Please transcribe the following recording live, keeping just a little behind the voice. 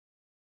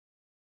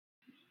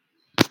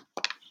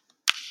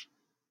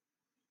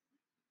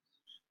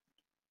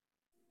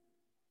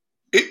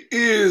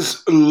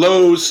is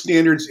Low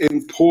Standards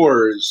and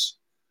Pours,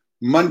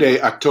 Monday,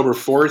 October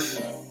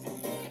 4th,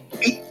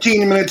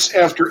 18 minutes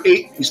after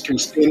 8 Eastern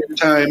Standard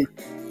Time,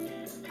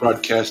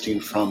 broadcasting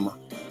from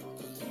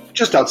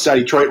just outside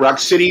Detroit, Rock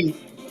City,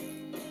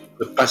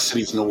 the best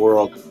cities in the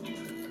world.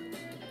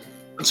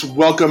 Let's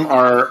welcome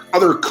our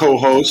other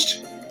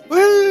co-host,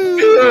 Bill.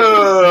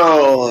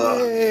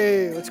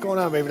 Hey, what's going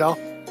on, baby doll?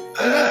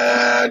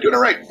 Doing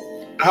all right.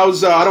 How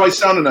do I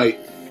sound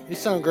tonight? You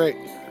sound great.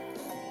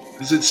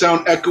 Does it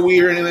sound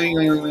echoey or anything?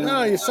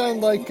 No, you sound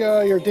like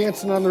you're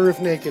dancing on the roof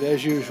naked,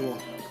 as usual.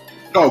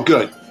 Oh,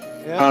 good.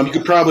 Yeah. You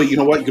could probably, you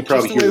know what? You could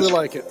probably Just the hear way this. we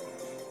like it.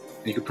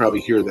 You could probably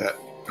hear that.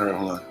 All right,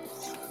 hold on.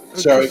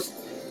 Sorry.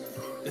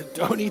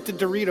 Don't eat the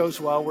Doritos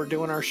while we're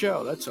doing our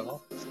show. That's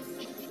all.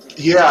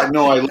 Yeah,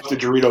 no, I left the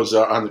Doritos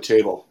on the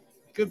table.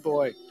 Good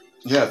boy.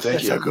 Yeah,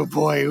 thank you. That's a good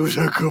boy. Who's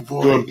a good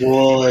boy? Good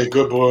boy.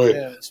 Good boy.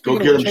 Yeah. Go Speaking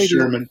get of him, which,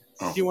 Sherman.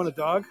 Do you want a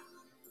dog?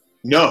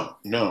 No.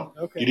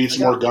 Okay. You need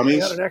some more I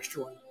gummies? got an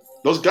extra one.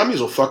 Those gummies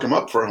will fuck him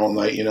up for a whole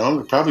night, you know?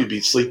 He'll probably be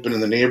sleeping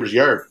in the neighbor's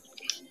yard.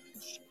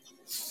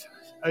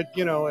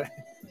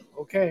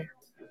 Okay.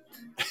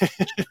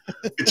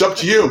 It's up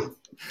to you.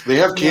 They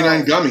have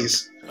canine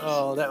gummies.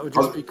 Oh, that would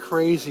just be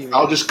crazy, man.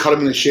 I'll just cut him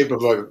in the shape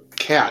of a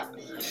cat.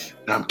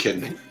 No, I'm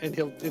kidding. And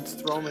it's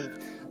thrown in.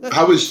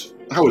 How is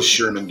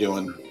Sherman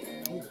doing?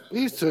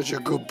 He's such a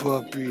good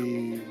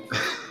puppy.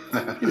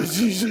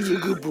 He's such a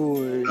good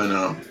boy. I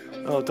know.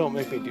 Oh, don't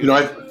make me do that. You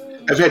know,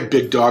 I've had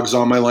big dogs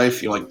all my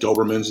life, you know, like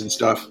Dobermans and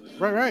stuff.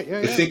 Right. Yeah.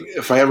 I think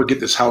if I ever get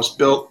this house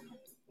built,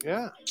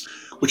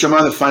 which I'm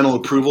on the final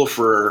approval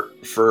for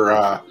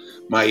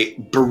my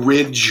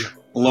bridge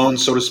loan,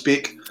 so to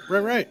speak.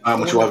 Right.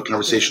 Which we'll have a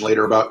conversation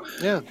later about.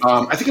 Yeah.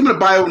 I think I'm going to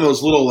buy one of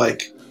those little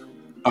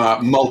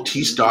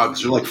Maltese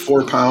dogs. They're like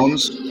 4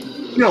 pounds.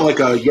 You know, like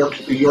a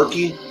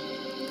Yorkie.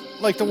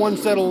 Like the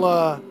ones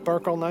that'll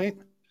bark all night.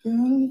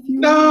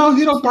 No,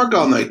 they don't bark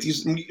all night.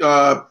 These the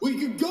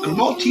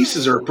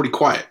Malteses are pretty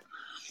quiet.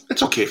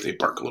 It's okay if they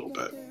bark a little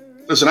bit.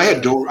 Listen, I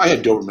had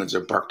Dobermans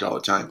that barked all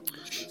the time.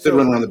 They'd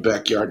run around the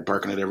backyard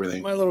barking at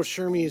everything. My little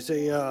Shermie is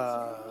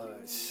a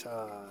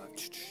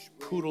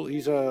poodle.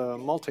 He's a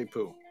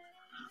Maltipoo.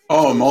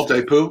 Oh, a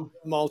Maltipoo?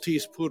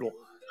 Maltese poodle.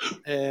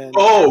 And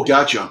oh,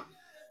 gotcha.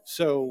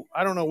 So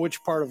I don't know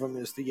which part of him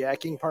is the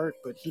yakking part,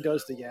 but he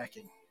does the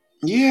yakking.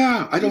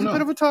 Yeah, I don't know. He's a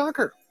bit of a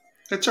talker.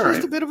 That's all right.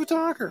 He's a bit of a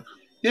talker.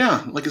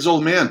 Yeah, like his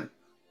old man.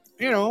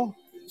 You know,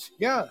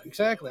 yeah,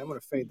 exactly. I'm going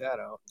to fade that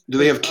out. Do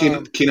they have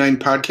canine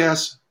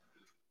podcasts?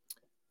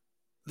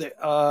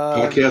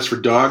 Podcasts for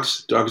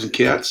dogs and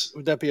cats?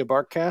 Would that be a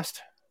Barkcast?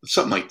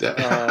 Something like that.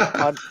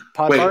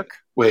 Pod Bark?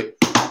 Wait.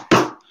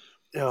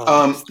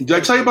 Did I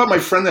tell you about my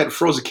friend that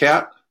froze a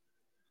cat?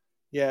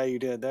 Yeah, you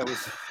did. That was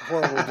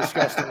horrible,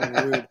 disgusting, and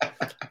rude.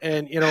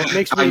 And, you know, it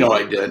makes me... I know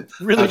I did.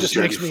 Really just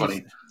makes me...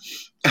 funny.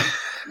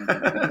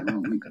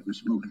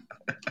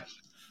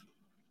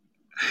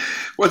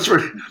 What's for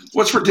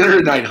dinner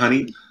tonight,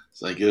 honey?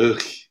 It's like,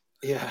 ugh.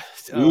 Yeah.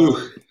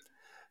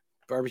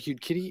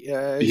 Barbecued kitty?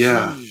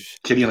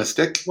 Kitty on a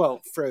stick?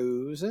 Well,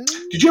 frozen.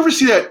 Did you ever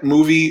see that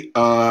movie?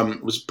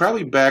 It was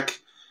probably back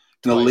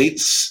in the late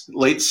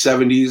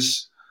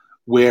 70s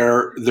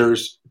where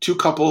there's two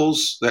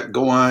couples that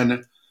go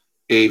on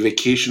a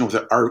vacation with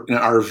an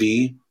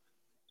RV,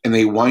 and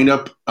they wind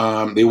up.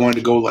 They wanted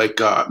to go like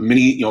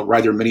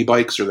ride their mini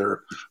bikes or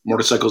their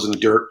motorcycles in the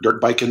dirt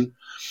biking.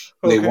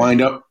 And Okay.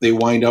 They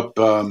wind up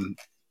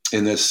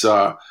in this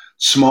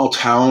small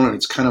town, and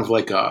it's kind of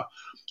like a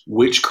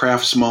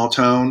witchcraft small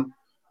town,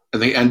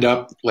 and they end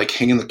up like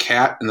hanging the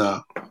cat in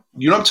the.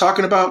 You know what I'm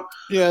talking about?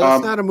 Yeah,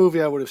 that's not a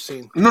movie I would have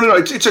seen. No.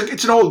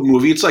 It's an old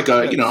movie. It's like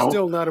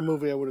still not a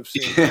movie I would have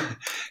seen. Yeah,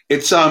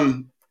 it's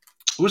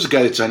who's the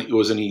guy who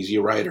was an Easy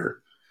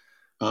Rider?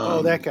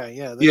 That guy.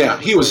 Yeah.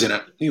 He was in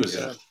it. He was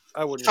in it.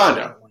 I wouldn't.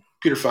 Fonda.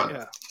 Peter Fonda.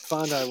 Yeah,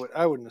 Fonda.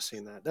 I wouldn't have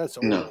seen that. That's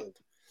old. No.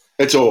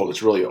 It's old.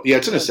 It's really old. Yeah,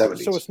 it's in the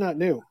 70s. So it's not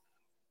new.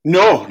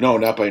 No,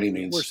 not by any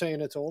means. We're saying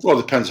it's old. Well,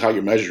 it depends how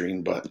you're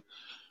measuring, but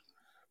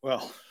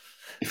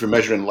if you're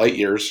measuring light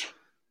years.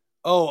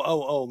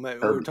 Oh,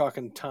 man, we're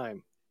talking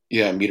time.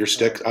 Yeah, meter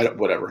stick.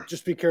 Whatever.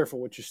 Just be careful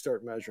what you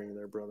start measuring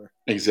there, brother.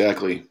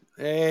 Exactly.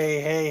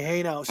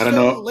 Hey, now. I don't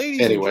know.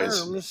 Ladies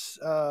Anyways. and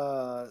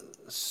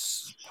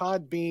germs,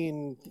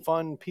 Podbean,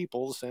 Fun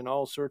Peoples, and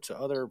all sorts of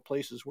other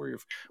places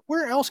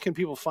where else can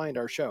people find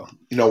our show?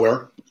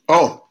 Nowhere.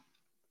 Oh,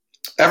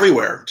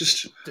 everywhere.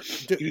 Just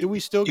do we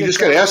still get? You just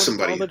got to ask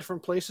somebody. All the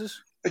different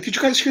places. Like, did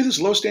you guys hear this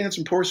Low Standards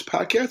and Pours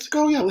podcast? Like,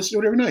 oh yeah, listen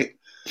to it every night.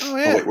 Oh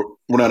yeah. Wait,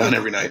 we're not on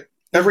every night.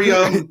 Every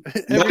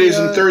Mondays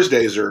and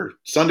Thursdays, or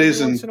Sundays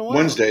and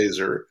Wednesdays,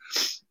 or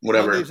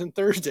whatever. Mondays and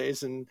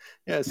Thursdays, and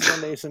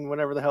Sundays and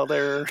whatever the hell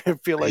they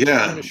feel like doing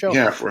a show.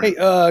 Yeah. Hey,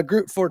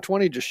 Group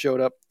 420 just showed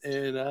up,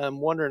 and I'm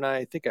wondering.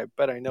 I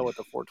bet I know what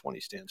the 420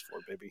 stands for,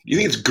 baby. You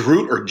think it's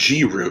Groot or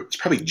G Root? It's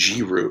probably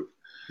G Root.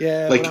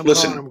 Yeah. Like,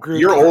 listen,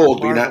 you're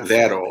old, but you're not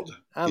that old.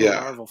 I'm a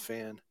Marvel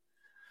fan.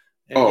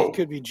 And it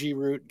could be G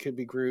Root, could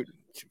be Groot.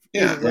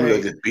 Yeah, remember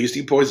like the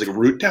Beastie Boys, like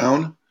Root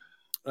Down?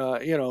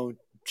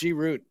 G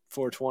Root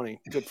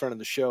 420, good friend of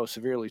the show,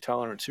 severely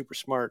tolerant, super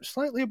smart,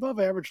 slightly above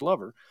average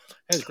lover,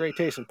 has great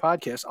taste in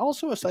podcasts,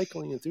 also a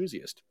cycling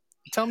enthusiast.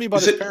 Tell me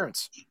about his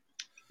parents.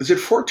 Is it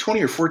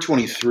 420 or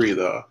 423,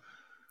 the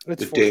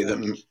day that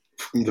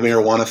the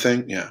marijuana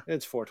thing? Yeah.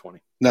 It's 420.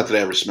 Not that I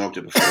ever smoked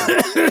it before.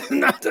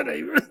 Not that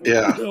I...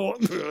 Yeah.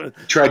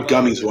 Tried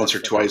gummies once or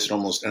twice and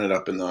almost ended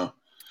up in the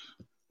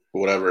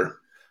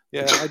whatever.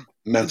 Yeah.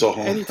 Mental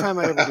home. Anytime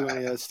I ever do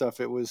any of that stuff,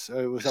 it was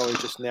always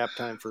just nap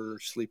time for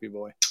Sleepy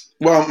Boy.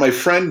 Well, my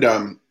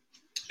friend,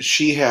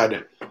 she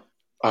had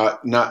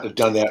not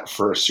done that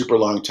for a super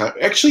long time.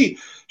 Actually,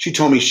 she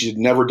told me she had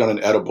never done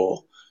an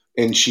edible.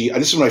 And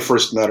this is when I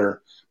first met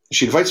her.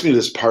 She invites me to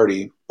this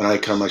party, and I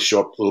kind of like show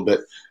up a little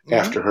bit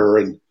after her.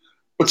 And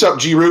what's up,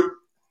 G Root?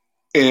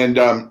 And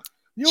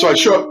so I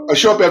show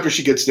up after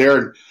she gets there,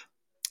 and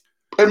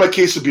I had my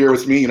case of beer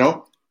with me,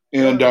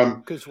 And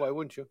because why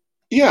wouldn't you?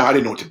 Yeah, I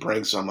didn't know what to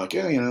bring, so I'm like,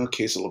 yeah, a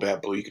case of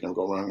Labatt Blue, you can never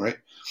go wrong, right?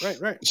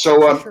 Right.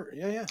 So sure.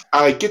 Yeah.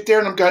 I get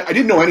there, and I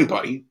didn't know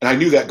anybody, and I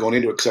knew that going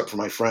into it, except for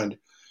my friend.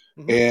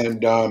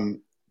 Mm-hmm.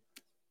 And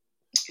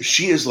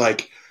she is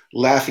like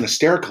laughing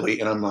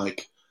hysterically, and I'm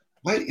like,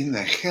 what in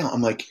the hell?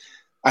 I'm like,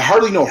 I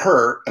hardly know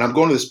her, and I'm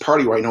going to this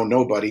party where I know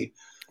nobody.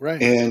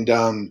 Right.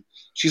 And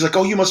she's like,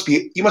 oh, you must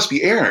be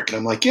Eric. And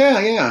I'm like,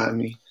 yeah. I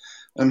mean,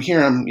 I'm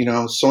here.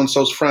 I'm,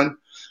 so-and-so's friend.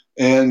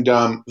 And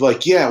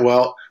like, yeah,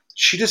 well,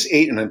 she just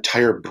ate an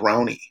entire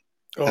brownie.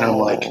 And I'm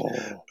like,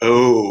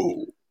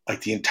 oh,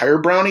 like the entire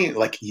brownie?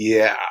 Like,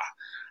 yeah.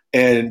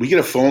 And we get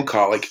a phone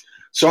call. Like,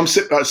 so I'm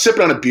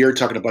sipping on a beer,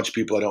 talking to a bunch of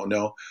people I don't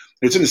know.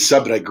 It's in the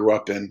sub that I grew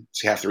up in.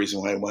 It's half the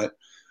reason why I went.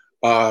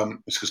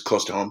 It's because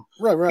close to home.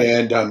 Right.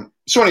 And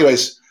so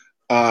anyways,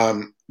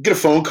 get a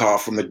phone call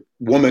from the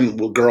woman,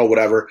 girl,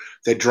 whatever,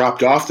 that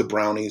dropped off the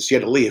brownies. She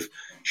had to leave.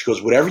 She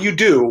goes, whatever you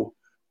do,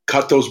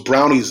 cut those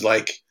brownies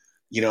like,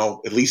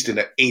 at least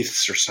into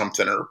eighths or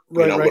something, or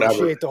whatever.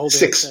 She ate the whole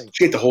Six. Damn thing.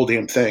 She ate the whole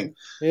damn thing.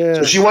 Yeah.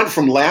 So she went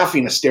from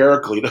laughing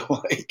hysterically to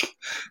like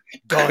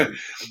done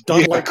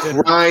like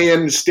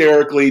crying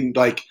hysterically,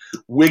 like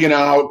wigging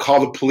out, call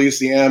the police,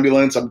 the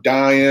ambulance. I'm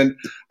dying.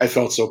 I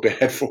felt so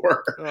bad for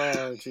her.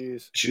 Oh,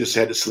 jeez. She just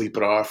had to sleep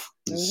it off.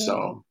 Mm-hmm.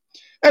 So,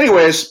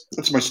 anyways,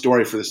 that's my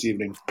story for this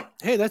evening.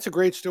 Hey, that's a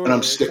great story. And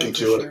I'm sticking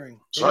to it. Sharing.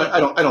 So I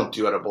don't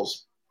do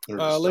edibles.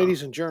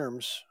 Ladies and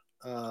germs.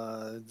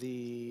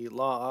 The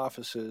law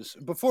offices,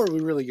 before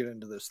we really get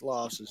into this,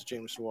 law offices,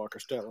 Jameson, Walker,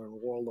 Stetler, and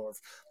Waldorf,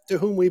 to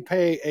whom we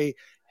pay a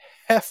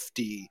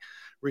hefty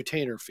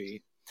retainer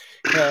fee,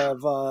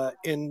 have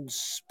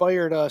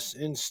inspired us,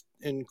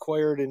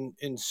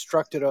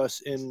 instructed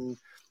us in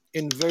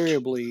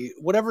invariably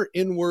whatever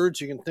in words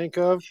you can think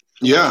of.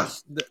 Yeah,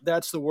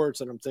 that's the words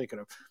that I'm thinking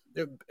of.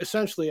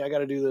 Essentially, I got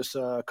to do this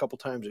a couple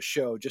times a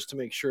show just to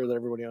make sure that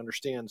everybody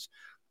understands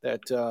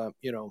that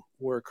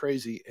we're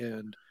crazy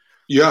and.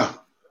 Yeah.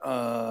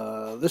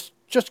 This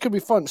just could be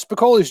fun.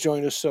 Spicoli's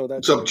joined us, so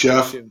that's what's up,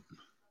 Jeff?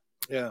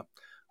 Yeah.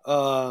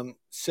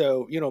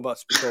 So you know about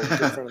Spicoli,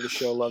 good friend of the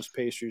show, loves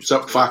pastries.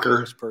 What's up, fucker?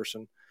 This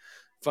person,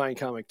 fine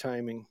comic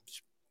timing.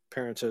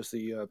 Parents has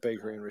the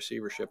bakery and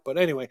receivership, but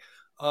anyway,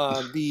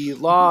 the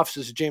law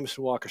offices,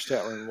 Jameson, Walker,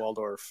 Statler, and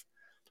Waldorf.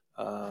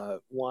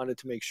 Wanted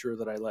to make sure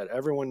that I let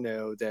everyone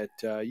know that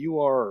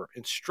you are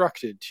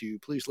instructed to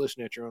please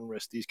listen at your own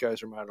risk. These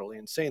guys are moderately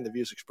insane. The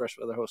views expressed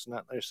by the hosts are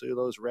not necessarily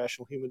those of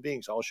rational human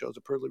beings. All shows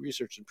are purely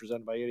researched and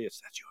presented by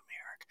idiots. That's you and me,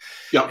 Eric.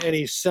 Yeah.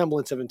 Any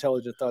semblance of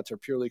intelligent thoughts are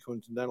purely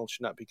coincidental,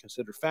 should not be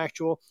considered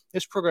factual.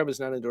 This program is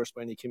not endorsed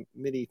by any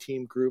committee,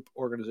 team, group,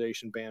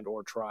 organization, band,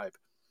 or tribe.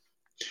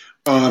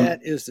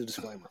 That is the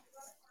disclaimer.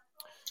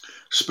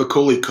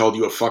 Spicoli called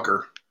you a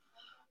fucker.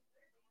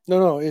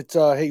 No, it's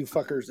hey you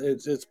fuckers.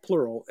 It's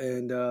plural,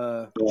 and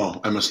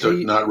I must have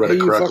not read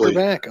it correctly. You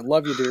fucker back. I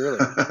love you dearly.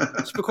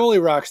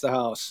 Spicoli rocks the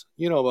house.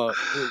 Fuck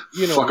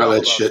all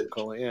that shit.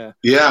 Spicoli,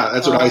 yeah,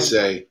 that's what I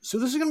say. So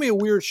this is gonna be a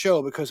weird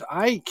show because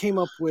I came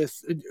up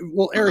with.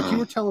 Well, Eric, you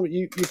were telling me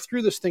you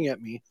threw this thing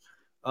at me.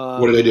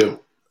 What did I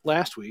do?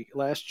 Last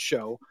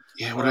show.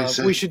 Yeah, what did I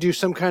say? We should do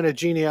some kind of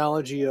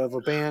genealogy of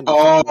a band.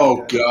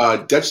 Oh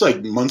God, that's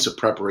like months of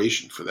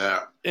preparation for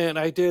that. And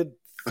I did.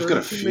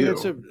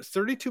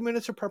 32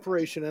 minutes of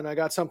preparation, and I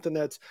got something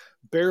that's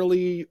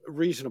barely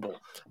reasonable.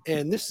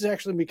 And this is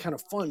actually going to be kind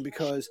of fun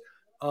because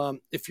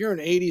if you're an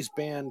 80s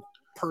band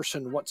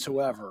person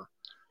whatsoever,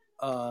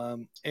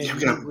 and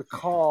you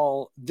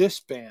recall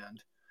this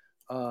band,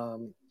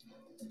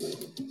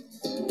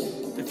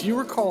 if you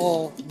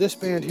recall this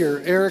band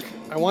here, Eric,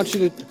 I want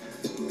you to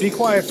be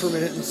quiet for a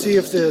minute and see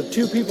if the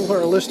two people who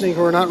are listening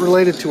who are not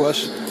related to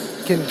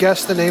us can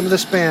guess the name of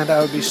this band. I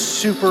would be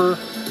super,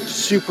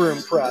 super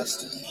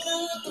impressed.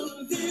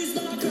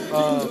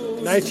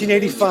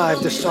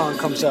 1985, this song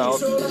comes out.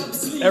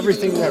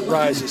 Everything that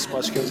rises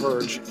must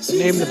converge.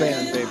 Name the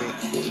band, baby.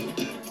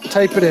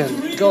 Type it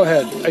in. Go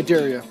ahead. I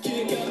dare you.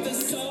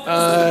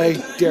 I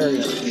dare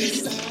you.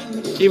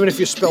 Even if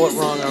you spell it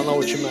wrong, I don't know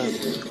what you meant.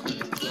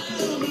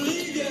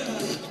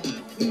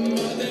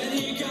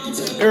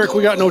 Eric,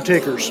 we got no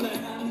takers.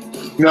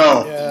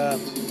 No. Yeah.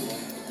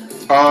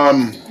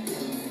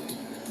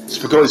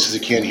 Spicoli says he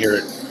can't hear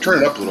it.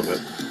 Turn it up a little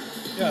bit.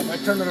 Yeah, if I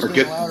turn it up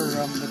any louder,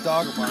 the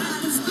dog will bark.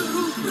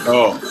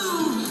 Oh.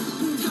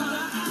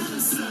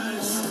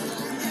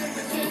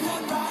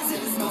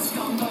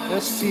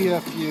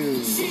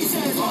 STFU.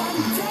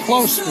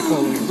 Close,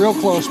 Spicoli. Real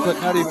close, but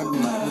not even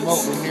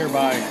remotely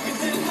nearby.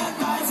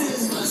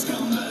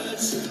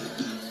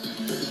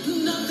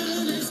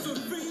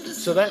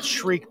 So that's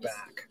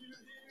Shriekback.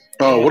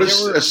 Oh, and what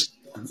is this?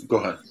 Go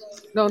ahead.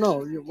 No.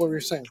 What were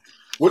you saying?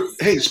 What?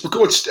 Hey,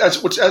 what's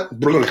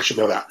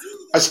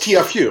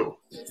STFU?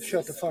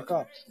 Shut the fuck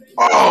up.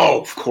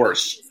 Oh, of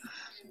course.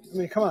 I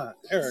mean, come on,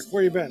 Eric.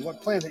 Where you been?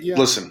 What planet you on?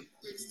 Listen,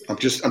 I'm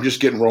just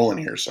getting rolling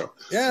here. So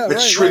yeah,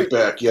 it's Shriekback.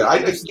 Right. Yeah, I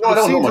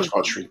don't know much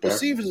about Shriekback.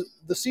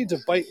 The seeds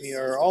of Bite Me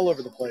are all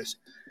over the place.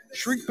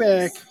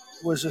 Shriekback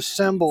was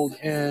assembled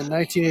in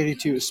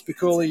 1982.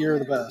 Spicoli, you're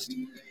the best.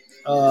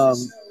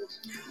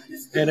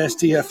 And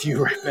STFU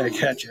right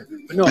back at you.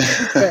 But no,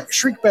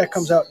 Shriekback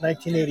comes out in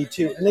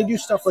 1982, and they do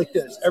stuff like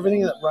this.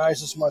 Everything that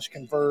rises must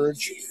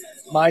converge.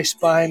 My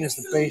Spine is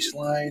the bass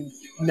line.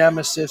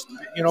 Nemesis,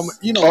 you know.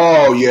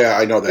 Oh yeah,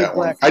 I know that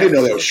one. I didn't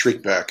know that was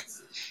Shriekback.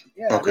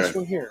 Yeah, okay. This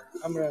one here.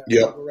 I'm gonna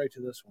go right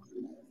to this one.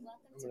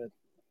 I'm gonna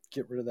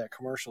get rid of that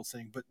commercial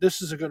thing. But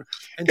this is a good.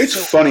 It's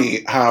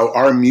funny how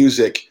our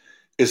music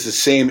is the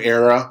same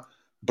era,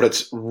 but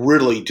it's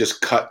really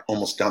just cut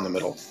almost down the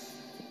middle.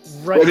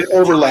 Right. It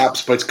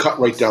overlaps, but it's cut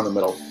right down the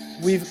middle.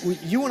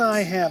 You and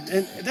I have,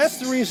 and that's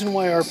the reason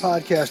why our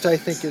podcast, I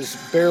think, is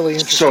barely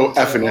interesting. So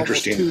effing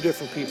interesting. Two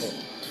different people.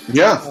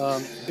 Yeah.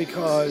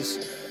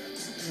 Because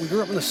we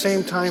grew up in the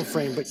same time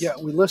frame, but yet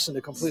we listen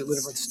to completely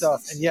different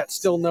stuff, and yet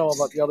still know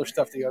about the other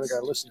stuff the other guy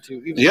listened to,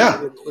 even though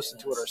we didn't listen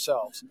to it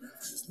ourselves.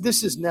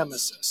 This is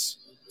Nemesis.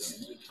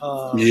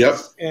 Yep.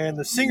 And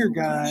the singer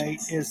guy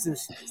is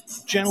this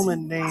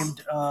gentleman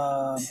named,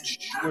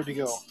 where'd he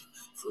go?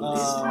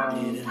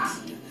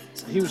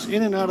 He was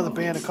in and out of the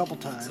band a couple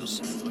times,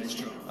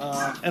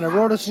 and I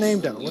wrote his name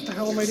down. What the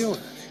hell am I doing?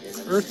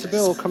 Earth to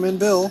Bill, come in,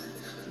 Bill.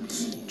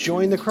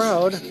 Join the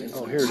crowd.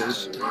 Oh, here it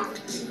is.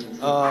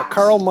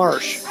 Carl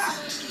Marsh.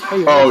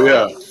 Hey,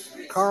 yeah.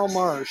 Carl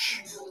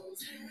Marsh.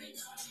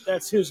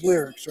 That's his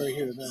lyrics right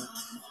here,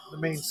 the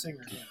main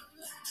singer.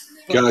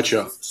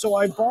 Gotcha. So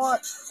I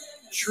bought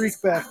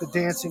Shriekback, The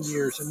Dancing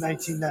Years in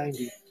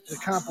 1990, the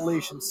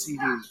compilation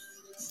CD.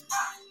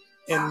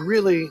 And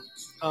really,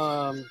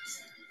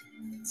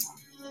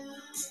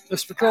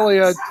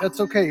 Spicoli, that's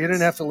okay. You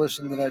didn't have to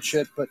listen to that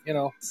shit, but you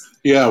know.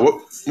 Yeah,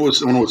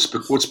 what's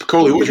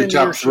Spicoli? What was your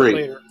top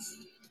three?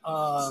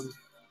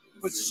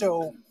 But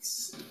so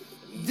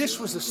this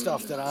was the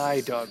stuff that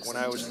I dug when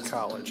I was in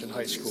college and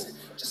high school.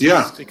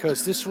 Yeah,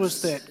 because this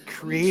was that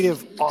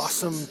creative,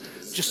 awesome,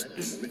 just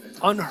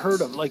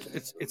unheard of. Like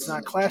it's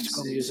not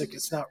classical music,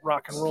 it's not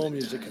rock and roll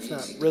music, it's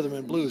not rhythm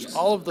and blues.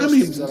 All of those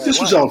things that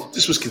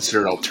this was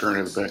considered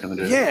alternative back in the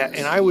day. Yeah,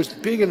 and I was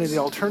big into the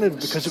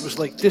alternative because it was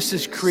like this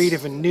is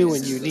creative and new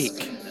and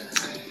unique.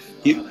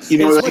 You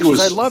know,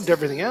 I loved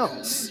everything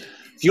else.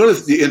 You know,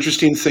 the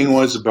interesting thing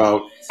was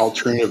about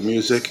alternative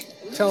music.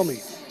 Tell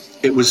me.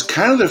 It was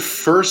kind of the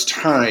first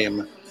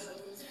time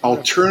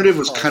alternative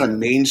was kind of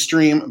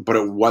mainstream, but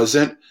it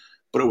wasn't.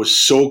 But it was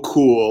so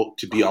cool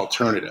to be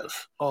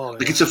alternative. Oh, yeah.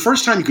 Like it's the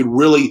first time you could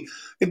really.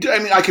 I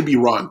mean, I could be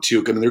wrong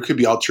too. I mean, there could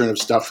be alternative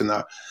stuff in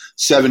the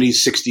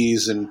 70s,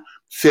 60s, and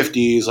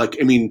 50s. Like,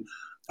 I mean,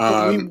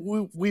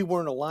 we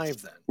weren't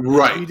alive then.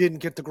 Right. We didn't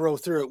get to grow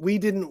through it. We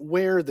didn't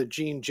wear the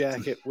jean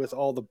jacket with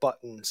all the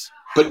buttons.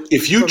 But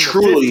if you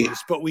truly, 50s,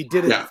 but we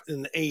did it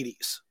in the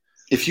 80s.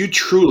 If you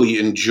truly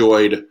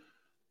enjoyed,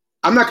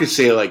 I'm not going to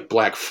say like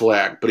Black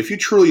Flag, but if you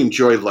truly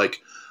enjoyed like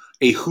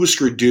a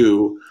Husker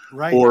Du,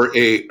 right, or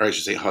I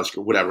should say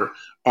Husker, whatever,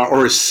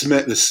 or the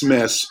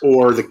Smiths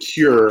or the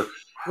Cure,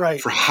 right,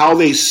 for how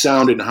they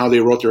sounded and how they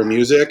wrote their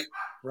music,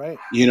 right.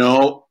 You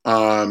know,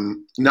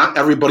 not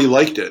everybody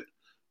liked it,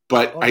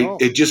 but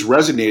it just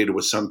resonated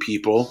with some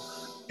people,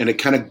 and it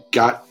kind of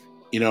got,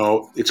 you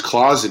know, its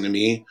claws into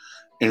me,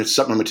 and it's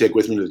something I'm going to take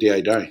with me to the day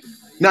I die.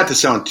 Not to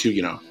sound too,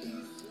 you know.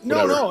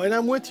 No, and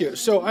I'm with you.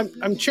 So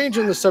I'm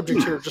changing the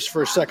subject here just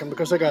for a second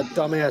because I got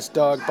dumbass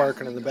dog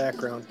barking in the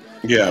background.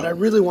 Yeah. And I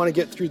really want to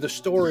get through the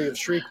story of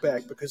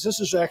Shriekback because this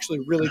is actually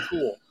really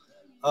cool.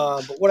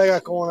 But what I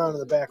got going on in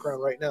the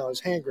background right now is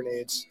hand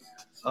grenades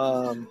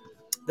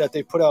that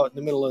they put out in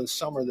the middle of the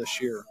summer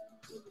this year.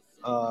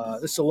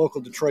 This is a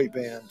local Detroit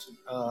band.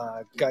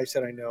 Guys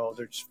that I know,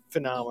 they're just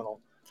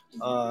phenomenal.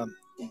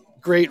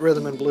 Great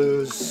rhythm and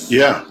blues.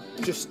 Yeah.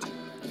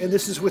 And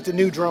this is with the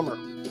new drummer.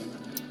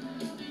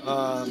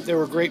 They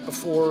were great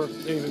before.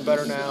 They're even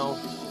better now.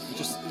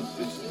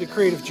 The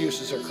creative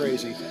juices are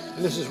crazy.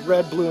 And this is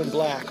Red, Blue, and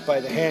Black by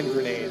the Hand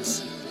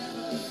Grenades.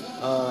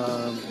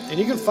 And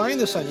you can find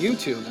this on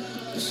YouTube.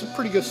 This is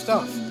pretty good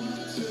stuff.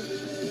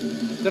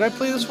 Did I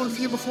play this one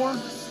for you before,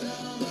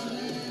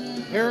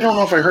 Eric? I don't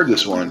know if I heard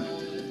this one.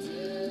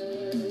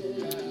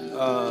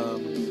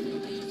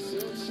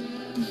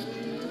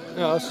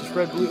 No, this is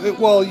Red, Blue.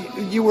 Well,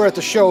 you were at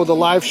the show, the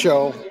live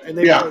show, and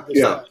they played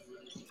this out.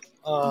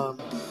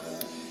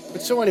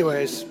 But so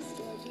anyways,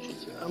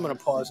 I'm gonna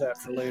pause that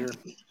for later.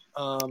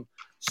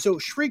 So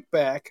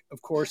Shriekback,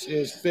 of course,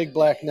 is Big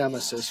Black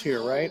Nemesis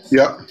here, right?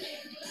 Yep.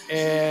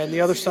 And the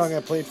other song I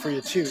played for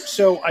you too.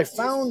 So I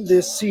found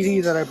this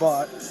CD that I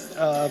bought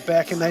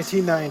back in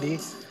 1990,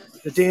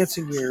 "The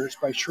Dancing Years"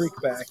 by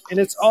Shriekback, and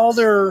it's all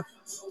their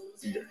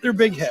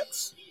big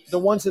hits, the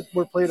ones that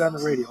were played on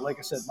the radio. Like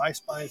I said, "My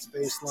Spine's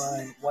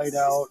Baseline,"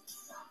 "Whiteout,"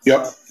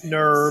 Yep.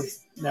 "Nerve,"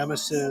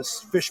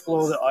 "Nemesis," "Fish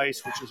Below the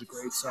Ice," which is a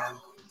great song.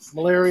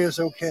 "Malaria's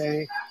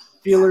okay,"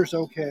 "Feeler's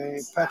okay,"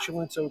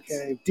 "Petulance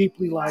okay,"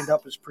 "Deeply Lined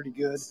Up" is pretty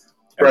good.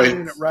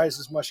 "Everything That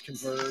Rises Must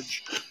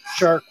Converge,"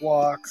 "Shark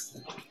Walk,"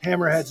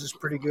 "Hammerheads" is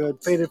pretty good.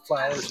 "Faded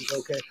Flowers" is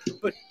okay.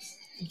 But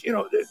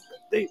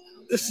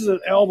this is an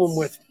album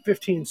with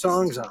 15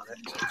 songs on it,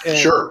 and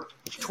Sure.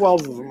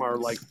 12 of them are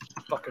like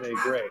fucking A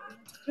grade.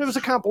 It was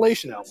a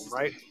compilation album,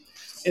 right?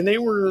 And they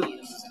were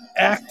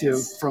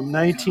active from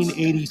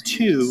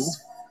 1982,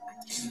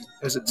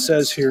 as it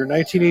says here,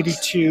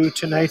 1982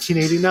 to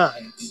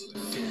 1989.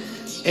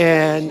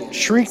 And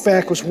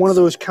Shriekback was one of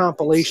those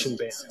compilation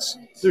bands.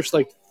 There's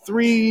like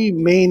 3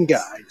 main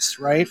guys,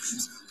 right?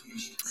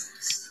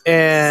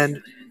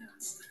 And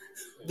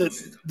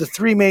the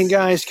 3 main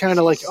guys kind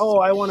of like, oh,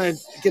 I want to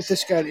get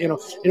this guy, and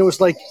it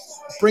was like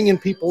bringing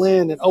people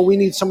in, and oh, we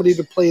need somebody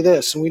to play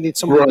this, and we need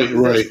somebody to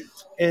do this.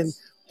 And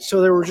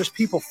so there were just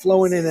people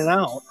flowing in and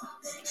out.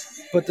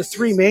 But the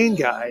 3 main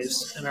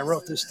guys, and I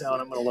wrote this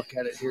down, I'm going to look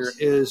at it here,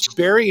 is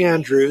Barry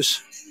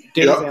Andrews,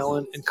 Dave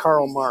Allen, and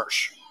Carl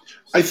Marsh.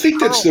 I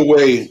think that's the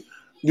way.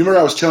 You remember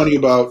I was telling you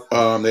about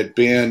that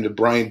band, the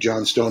Brian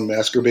Johnstone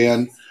Massacre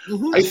Band?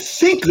 Mm-hmm. I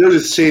think they're the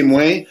same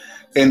way,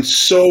 and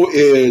so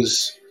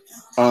is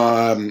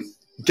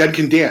Dead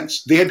Can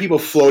Dance. They had people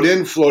float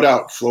in, float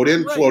out, float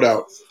in, float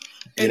out.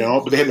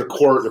 But they had the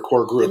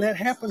core group. And that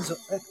happens.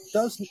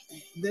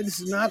 That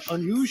is not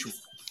unusual.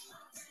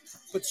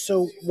 But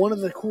so one of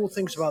the cool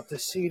things about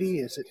this CD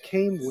is it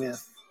came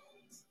with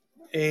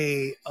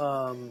a.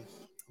 I'm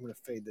going to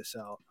fade this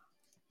out.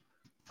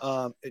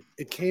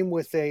 It came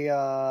with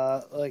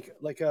a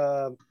like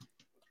a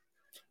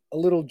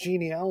little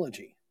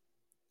genealogy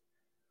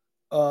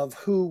of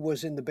who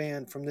was in the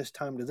band from this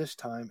time to this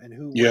time and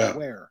who went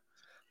where.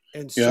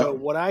 And so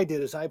what I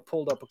did is I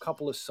pulled up a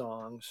couple of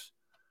songs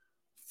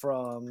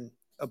from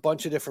a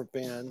bunch of different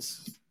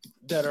bands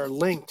that are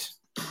linked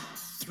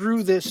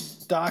through this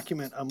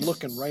document I'm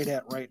looking right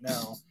at right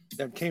now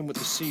that came with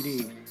the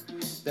CD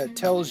that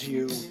tells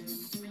you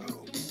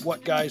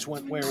what guys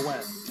went where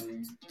when.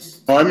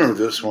 Oh, I remember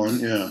this one,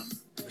 yeah.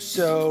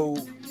 So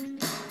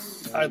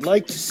I'd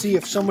like to see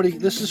if somebody,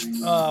 this is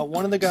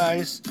one of the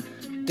guys,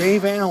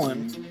 Dave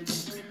Allen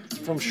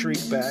from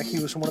Shriekback. He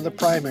was one of the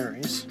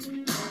primaries.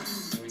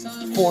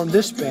 Formed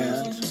this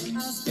band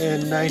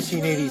in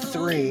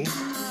 1983.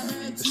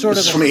 Sort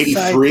this of is from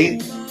 83?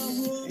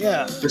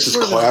 Yeah. This is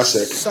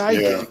classic.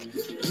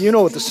 Sidekick. You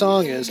know what the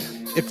song is.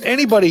 If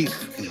anybody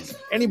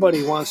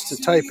wants to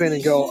type in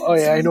and go, oh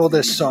yeah, I know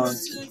this song,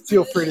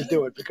 feel free to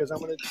do it because I'm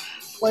going to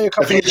play a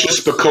couple. I think it's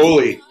just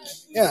Spicoli.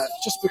 Yeah,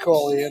 just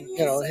Spicoli, and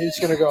he's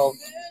going to go,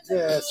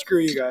 yeah, screw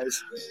you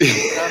guys.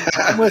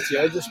 I'm with you.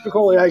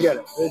 Spicoli, I get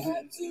it.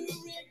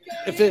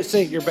 If this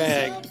ain't your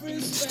bag,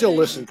 still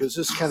listen because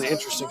this is kind of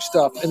interesting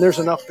stuff. And there's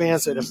enough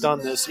bands that have done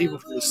this, even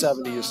from the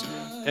 70s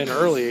and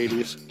early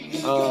 80s.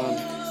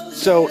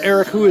 So,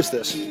 Eric, who is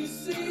this?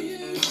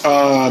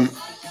 Man,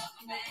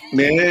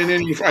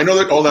 I know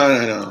that. Hold on,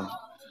 I know.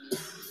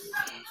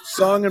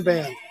 Song and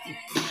band.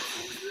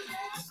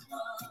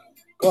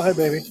 Go ahead,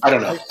 baby. I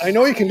don't know. I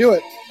know you can do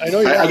it. I know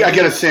you. I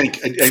got to think.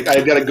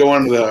 I got to go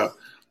on the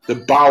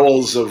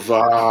bowels of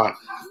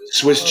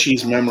Swiss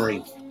cheese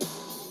memory.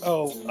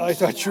 Oh, I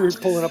thought you were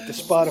pulling up the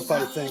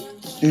Spotify thing.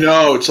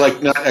 No, it's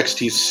like not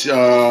XT.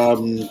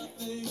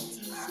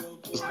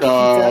 Keep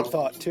that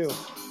thought too.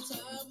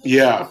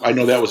 Yeah, I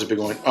know that was a big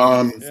one.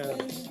 Yeah.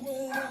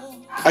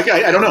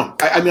 I don't know.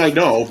 I mean, I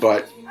know,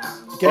 but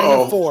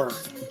Gang of Four.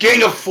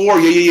 Gang of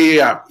Four.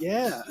 Yeah.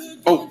 Yeah.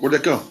 Oh, where'd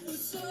that go?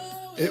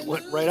 It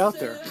went right out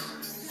there.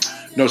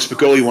 No,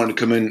 Spicoli wanted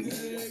to come in.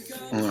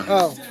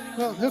 Oh,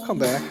 well, he'll come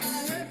back.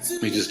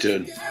 He just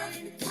did.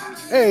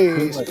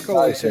 Hey,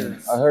 Spicoli's here.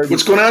 I heard.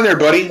 What's going on there,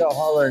 buddy?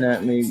 Hollering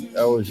at me.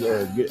 I was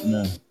getting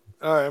a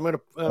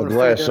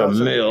glass of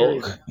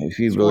milk, if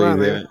you believe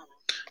that.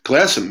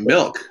 Glass of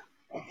milk?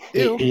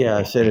 Yeah,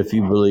 I said if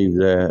you believe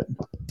that.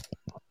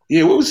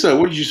 Yeah, what was that?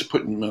 What did you just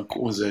put in milk?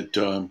 What was that?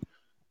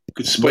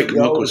 Good spike of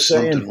milk was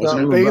something,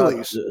 wasn't it?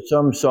 Bailey's.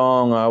 Some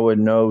song I would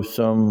know,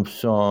 some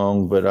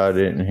song, but I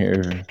didn't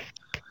hear.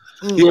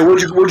 Yeah,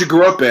 where'd you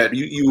grow up at?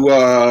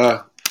 You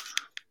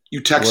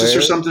Texas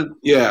or something?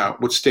 Yeah,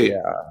 what state?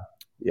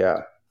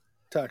 Yeah.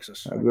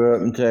 Texas. I grew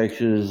up in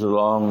Texas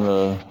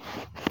along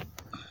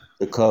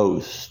the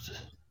coast.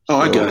 Oh,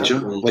 I got you.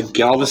 Like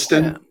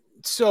Galveston? Yeah.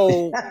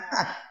 So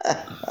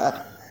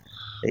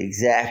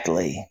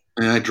exactly.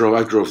 Yeah, I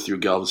drove through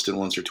Galveston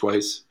once or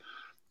twice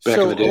back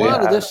in the day. A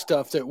lot of this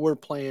stuff that we're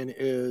playing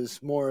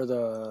is more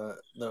the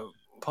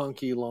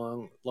punky,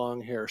 long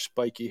hair,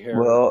 spiky hair.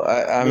 Well,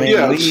 I mean,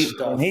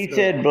 when he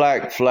said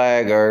Black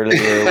Flag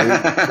earlier,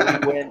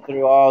 we went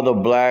through all the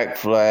Black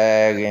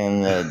Flag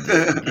and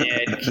the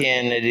dead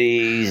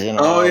Kennedys and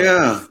all. Oh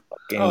yeah.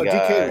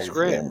 DK was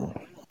great.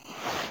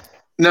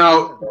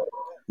 Now,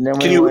 then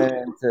we went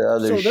into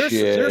other shit.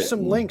 There's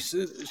some links.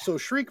 So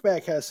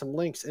Shriekback has some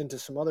links into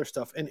some other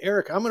stuff. And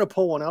Eric, I'm going to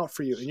pull one out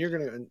for you, and you're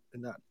going to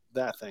not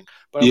that thing,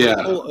 but I'm going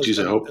to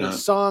pull a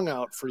song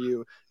out for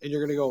you, and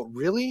you're going to go,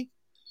 really?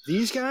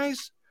 These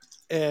guys?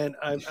 And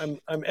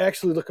I'm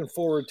actually looking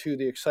forward to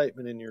the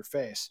excitement in your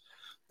face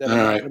that I'm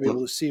not going to be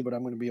able to see, but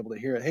I'm going to be able to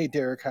hear it. Hey,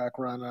 Derek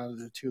Cochran out of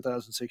the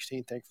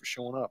 2016. Thanks for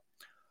showing up.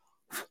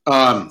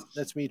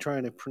 That's me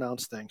trying to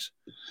pronounce things.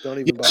 Don't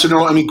even bother. So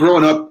no, I mean,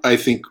 growing up, I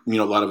think a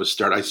lot of us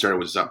I started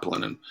with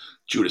Zeppelin and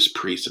Judas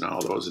Priest and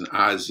all those, and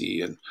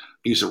Ozzy, and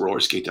I used to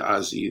roller skate to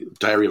Ozzy.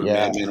 Diary of a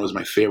Madman was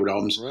my favorite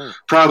albums. Right.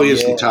 Probably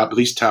is at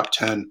least top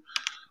 10.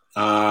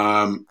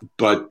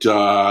 But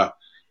I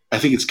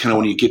think it's kind of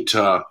when you get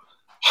to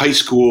high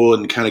school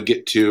and kind of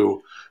get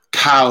to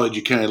college,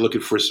 you're kind of looking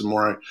for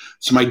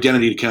some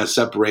identity to kind of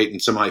separate, and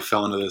somehow I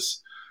fell into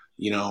this.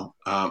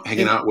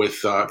 Hanging out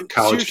with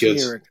college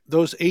kids. Eric,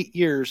 those 8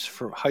 years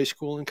for high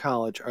school and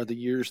college are the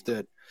years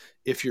that,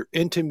 if you're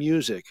into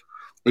music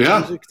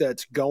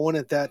that's going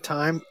at that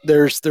time,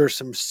 there's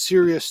some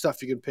serious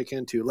stuff you can pick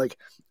into. Like,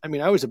 I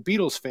mean, I was a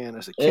Beatles fan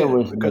as a kid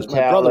because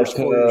my brother's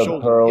 4 years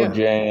older. Pearl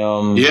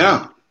Jam.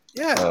 Yeah.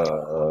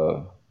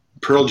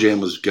 Pearl Jam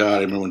was God.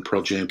 I remember when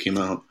Pearl Jam came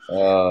out.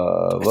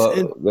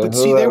 But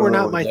see, they were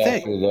not my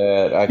thing.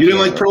 You didn't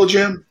like Pearl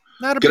Jam?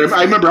 Not a big fan.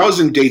 I remember I was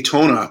in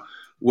Daytona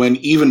when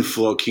Even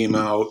Flow came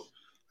out,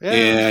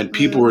 and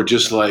people were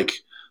just like,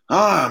 they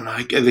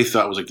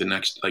thought it was like the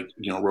next,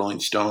 Rolling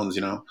Stones,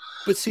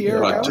 But see,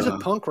 Eric, I was a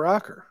punk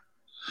rocker.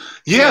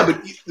 Yeah,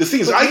 but the thing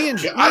is, me and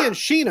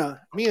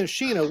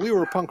Sheena, we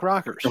were punk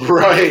rockers.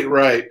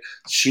 Right.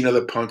 Sheena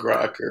the punk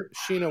rocker.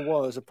 Sheena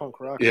was a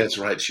punk rocker. Yeah, that's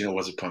right. Sheena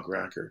was a punk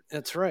rocker.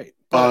 That's right.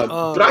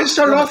 But I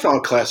started off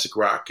on classic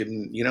rock,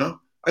 and,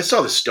 I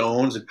saw the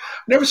Stones, and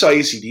I never saw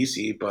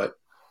AC/DC, but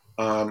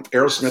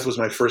Aerosmith was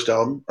my first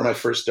album, or my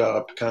first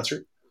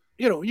concert.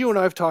 You and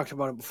I have talked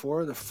about it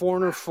before. The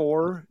Foreigner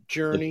 4,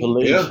 Journey. The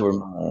Police were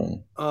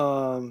mine.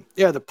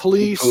 The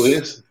Police. The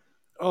Police?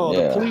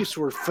 The Police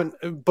were fun.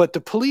 But the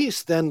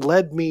Police then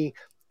led me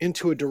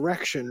into a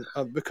direction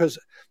because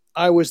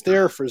I was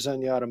there for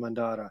Zenyatta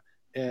Mondatta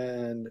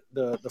and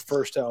the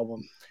first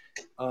album.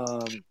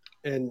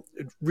 And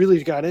it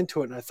really got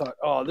into it, and I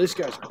thought, these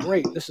guys are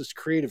great. This is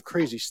creative,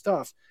 crazy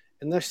stuff.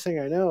 And next thing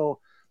I know,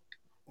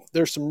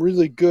 there's some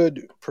really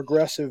good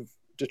progressive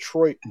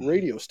Detroit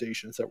radio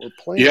stations that were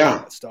playing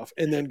that stuff.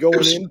 And then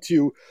going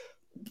into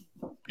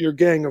your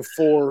Gang of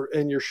Four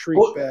and your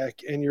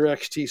Shriekback and your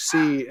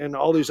XTC and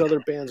all these other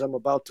bands I'm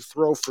about to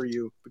throw for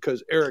you,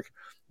 because, Eric,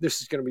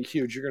 this is going to be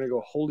huge. You're going to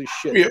go, holy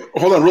shit. Yeah,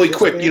 hold on really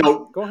quick. Band,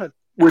 go ahead.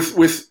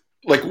 With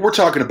like, we're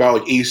talking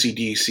about like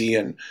AC/DC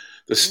and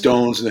the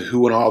Stones and the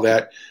Who and all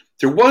that.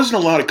 There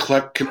wasn't a lot of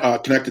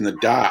connecting the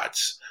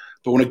dots.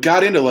 But when it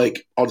got into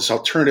like all this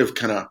alternative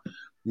kind of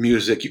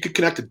music, you could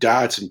connect the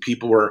dots, and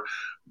people were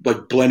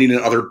like blending in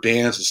other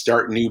bands and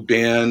starting new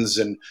bands,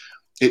 and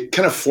it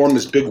kind of formed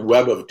this big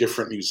web of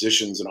different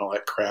musicians and all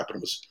that crap,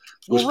 and it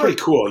was pretty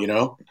cool,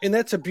 And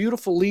that's a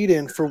beautiful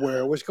lead-in for where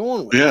I was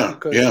going with it.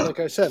 Because,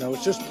 like I said, I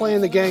was just playing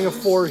the Gang of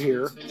Four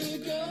here.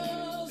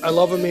 I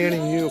Love a Man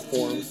in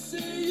Uniform,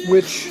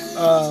 which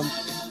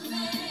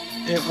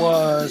it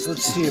was.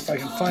 Let's see if I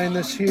can find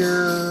this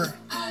here.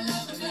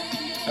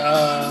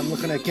 I'm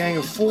looking at Gang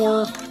of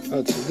Four.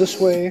 It's this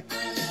way.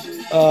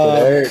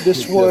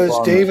 This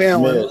was Dave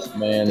Allen. Smiths,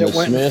 man. The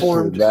Smiths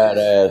were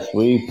badass.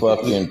 We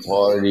fucking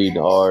partied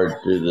hard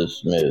to the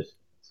Smiths.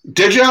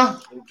 Did ya?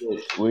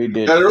 We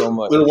did so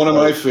much. They're one of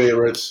my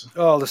favorites.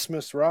 Oh, the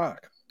Smiths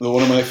rock. They're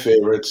one of my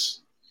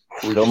favorites.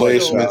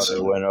 Replacements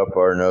went up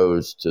our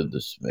nose to the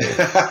Smiths.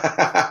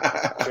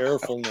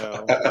 Careful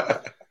now.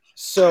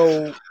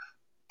 So,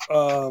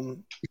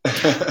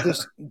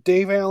 this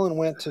Dave Allen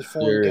went to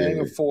form Gang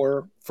of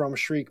Four from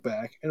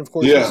Shriekback, and of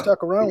course he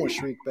stuck around with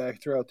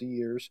Shriekback throughout the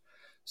years.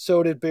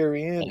 So did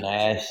Barry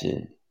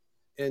Andrews.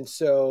 And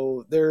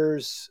so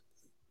there's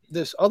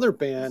this other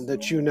band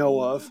that you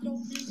know of,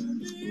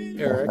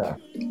 Eric.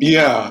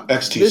 Yeah,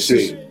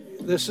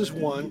 XTC. This is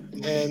one,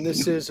 and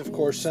this is, of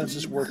course,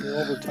 Senses Working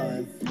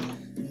Overtime.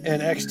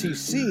 And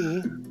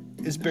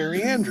XTC is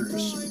Barry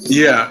Andrews.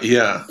 Yeah.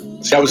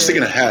 See, I was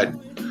thinking ahead.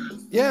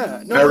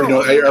 Yeah. I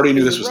already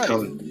knew this was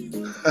coming.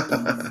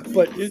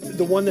 But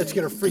the one that's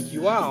going to freak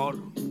you out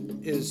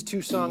is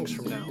 2 songs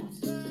from now.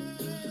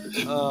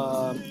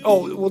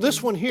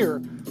 This one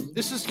here,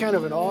 this is kind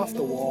of an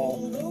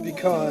off-the-wall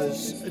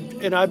because,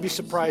 and I'd be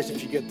surprised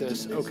if you get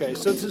this. Okay,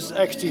 so this is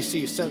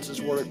XTC,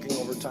 Senses Working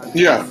Overtime.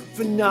 Yeah.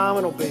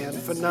 Phenomenal band,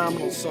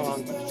 phenomenal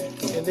song.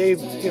 And they,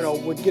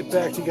 would get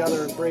back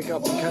together and break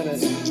up, and kind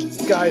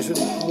of guys would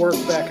work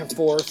back and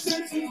forth.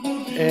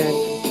 And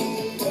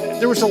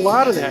there was a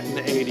lot of that in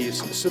the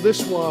 80s. So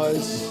this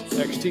was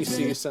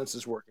XTC,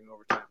 Senses Working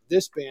Overtime.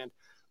 This band,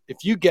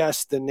 if you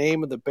guess the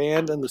name of the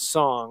band and the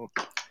song,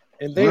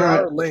 and they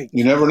are linked.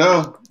 You never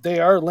know. They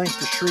are linked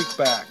to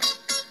Shriekback.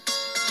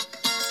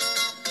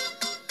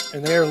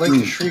 And they are linked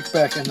to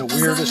Shriekback in the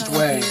weirdest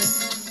way.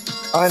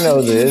 I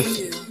know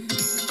this.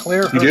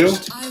 Claire You do?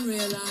 Hurst.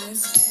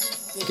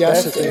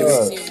 Guess it,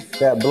 baby.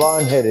 That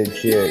blonde-headed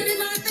chick.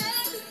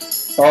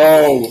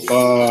 Oh,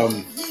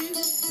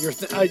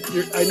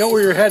 I know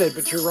where you're headed,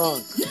 but you're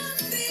wrong.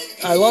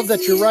 I love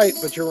that you're right,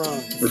 but you're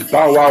wrong.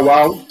 Bow Wow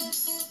Wow.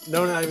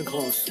 No, not even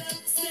close.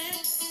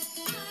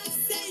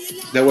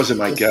 That wasn't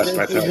my guess.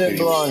 But Is it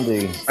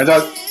Blondie? I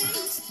thought.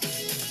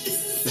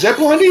 Is that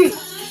Blondie?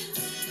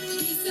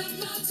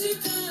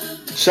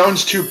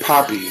 Sounds too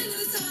poppy.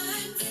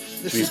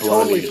 This is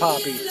totally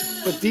poppy.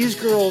 But these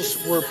girls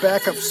were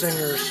backup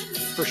singers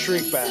for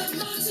Shriekback,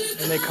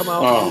 and they come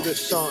out and do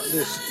this song.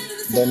 This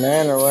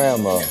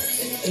Bananarama.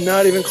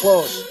 Not even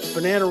close.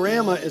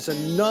 Bananarama is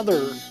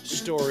another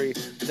story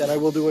that I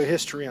will do a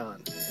history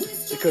on,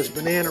 because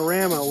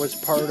Bananarama was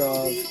part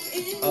of.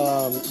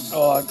 I'm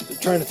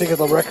trying to think of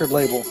the record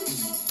label.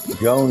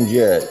 Joan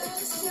Jett.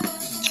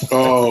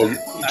 Oh, you're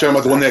talking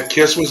about the one that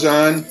Kiss was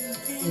on?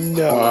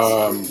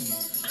 No.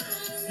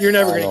 You're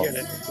never going to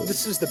get it.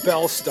 This is the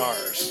Bell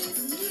Stars.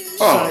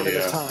 Sign of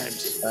the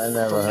Times. I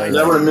never heard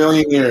Never in a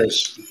million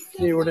years.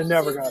 You would have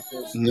never got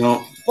this.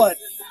 No. But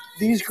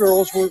these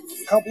girls a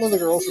couple of the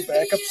girls were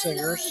backup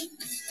singers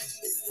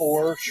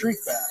for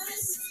Shriekback.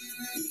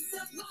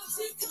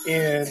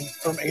 And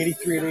from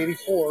 83 to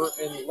 84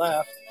 and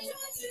left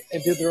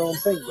and did their own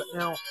thing. But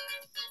now,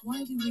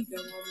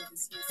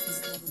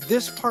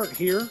 this part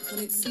here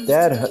is a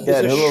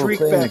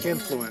Shriekback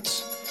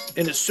influence.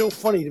 And it's so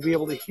funny to be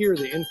able to hear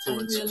the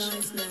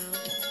influences.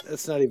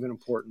 That's not even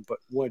important, but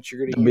what you're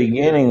going to hear. The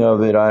beginning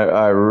of it,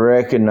 I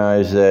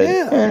recognize that.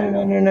 Yeah.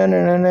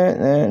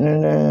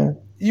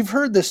 You've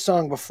heard this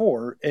song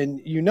before, and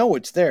you know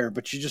it's there,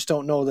 but you just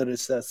don't know that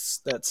it's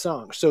that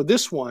song. So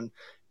this one,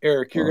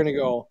 Eric, you're going to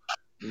go,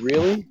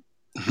 really?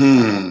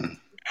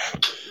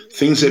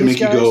 Things that make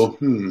you go,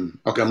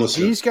 Okay, I'm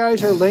listening. These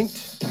guys are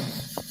linked.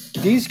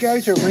 These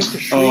guys are linked to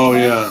Shriekback. Oh,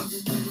 yeah.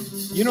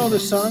 You know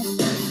this song?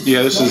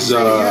 Yeah, this is...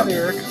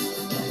 Eric.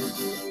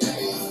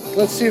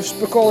 Let's see if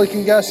Spicoli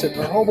can guess it.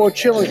 Or Hobo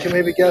Chili can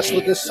maybe guess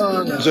what this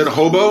song is. Is that a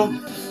Hobo?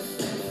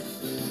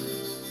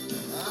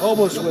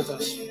 Hobo's with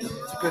us.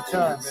 It's a good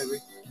time, baby.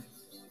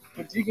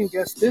 But if you can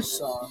guess this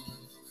song,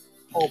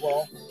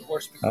 Hobo or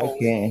Spicoli, I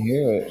can't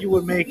hear it. You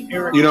would make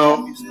Eric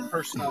the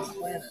person on the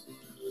planet.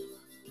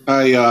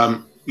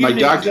 My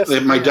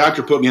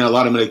doctor put me on a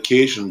lot of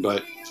medication,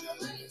 but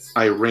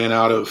I ran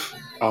out of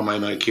all my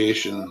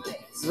medication.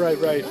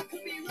 Right.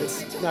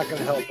 It's not going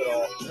to help at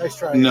all. Nice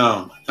try.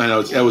 No, I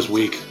know. That was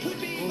weak.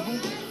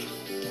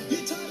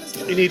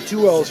 You need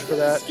 2 L's for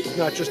that,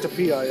 not just a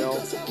PIL.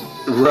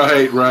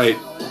 Right.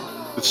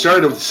 It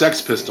started with the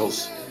Sex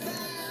Pistols.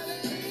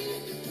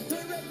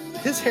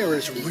 His hair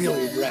is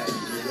really red.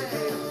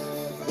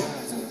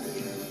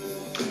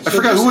 I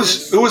forgot who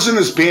was in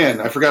this band.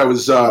 I forgot it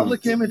was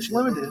Public Image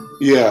Limited.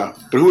 Yeah,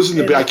 but who was in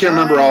the band? I can't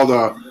remember all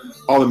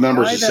the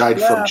members aside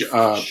from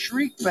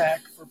Shriekback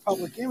for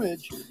Public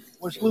Image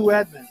was Lou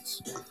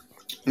Edmonds.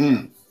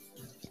 And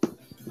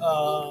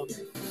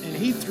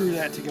he threw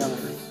that together.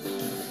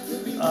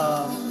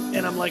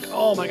 And I'm like,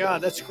 oh my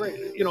God, that's great.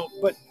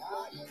 But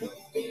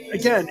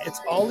again,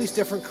 it's all these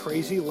different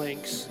crazy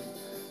links.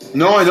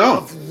 No, I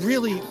know.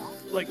 Really,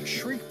 like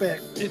Shriekback,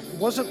 it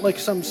wasn't like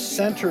some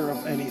center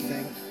of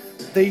anything.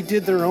 They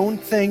did their own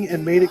thing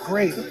and made it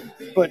great.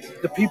 But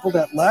the people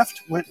that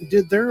left went and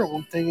did their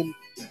own thing and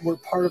were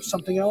part of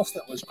something else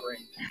that was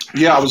great.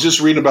 Yeah, I was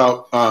just reading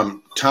about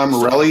Tom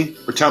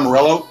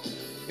Morello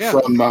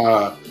from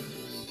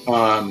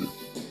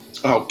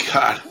oh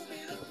God,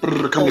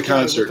 come to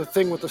concert. The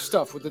thing with the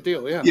stuff with the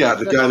deal, yeah. Yeah,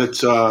 the guy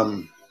that's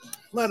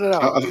let it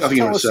out. I'll give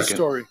him a second.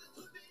 Story.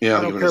 Yeah,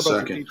 I'll give him a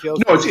second.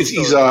 No,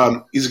 he's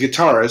a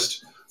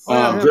guitarist.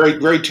 Very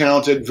very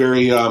talented,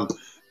 very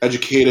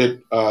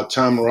educated.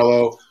 Tom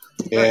Morello,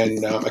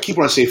 and I keep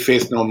wanting to say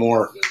Faith No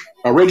More.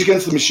 Rage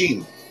Against the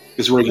Machine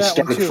is where he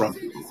started from.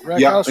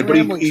 Rackhouse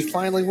Rambling's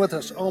finally with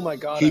us. Oh my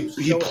God!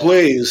 He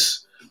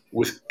plays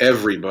with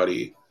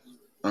everybody.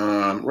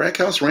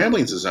 Rackhouse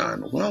Ramblings is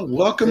on. Well,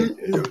 welcome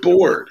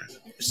aboard.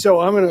 So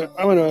I'm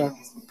gonna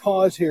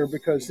pause here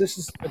because this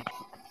is,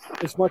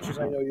 as much as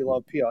I know you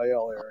love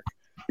PIL, Eric.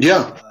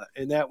 Yeah.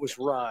 And that was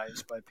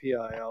Rise by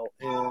PIL,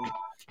 and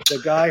the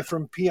guy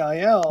from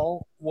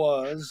PIL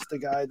was the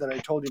guy that I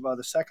told you about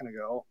a second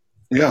ago.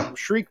 Yeah.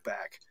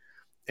 Shriekback,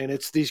 and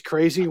it's these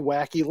crazy,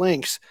 wacky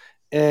links.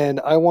 And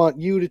I want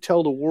you to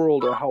tell the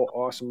world how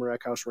awesome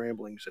Rackhouse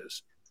Ramblings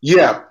is.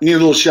 Yeah, need a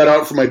little shout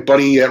out for my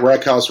buddy at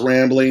Rackhouse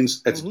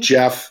Ramblings. That's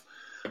Jeff,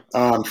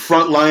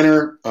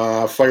 frontliner,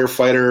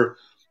 firefighter.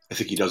 I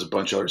think he does a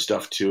bunch of other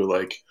stuff too,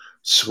 like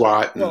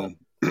SWAT and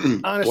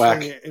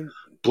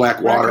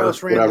Blackwater,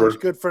 whatever.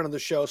 Good friend of the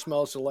show,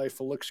 smells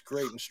delightful, looks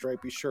great in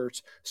stripy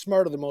shirts,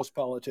 smarter than most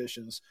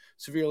politicians,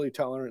 severely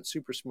tolerant,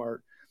 super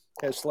smart.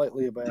 has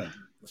slightly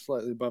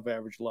above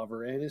average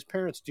lover, and his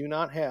parents do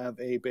not have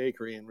a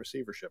bakery in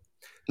receivership.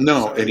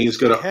 No, and he's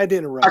got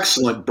an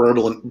excellent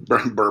bourbon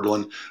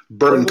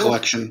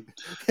collection.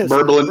 Yes,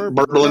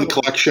 bourbon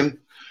collection.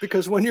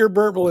 Because when you're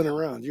burbling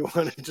around, you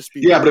want to just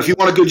be. Yeah, but if you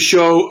want a good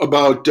show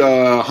about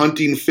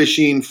hunting,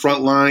 fishing,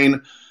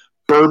 frontline,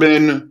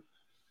 bourbon,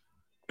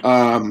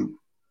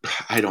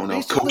 I don't know,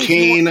 basically,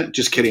 cocaine.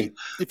 Just kidding.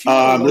 Listen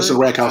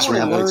to Rackhouse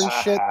Ramblings.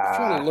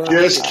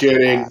 Just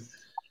kidding.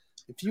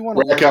 If you want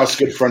to Rackhouse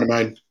is a good friend of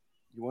mine.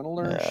 You want to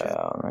learn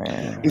shit.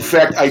 Man. In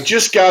fact, I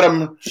just got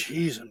him.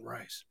 Cheese and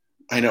rice.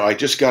 I know. I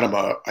just got him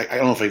I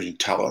don't know if I can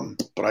tell him,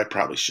 but I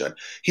probably should.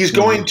 He's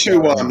going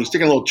to. He's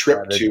taking a little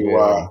trip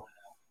to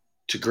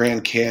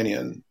Grand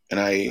Canyon, and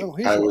I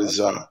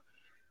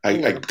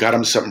got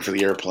him something for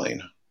the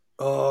airplane.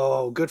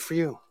 Oh, good for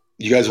you.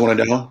 You guys want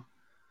to know?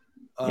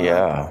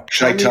 Yeah.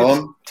 Should I tell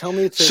him? Tell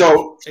me it's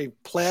a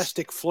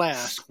plastic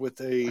flask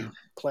with a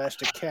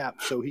plastic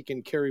cap, so he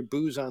can carry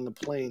booze on the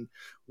plane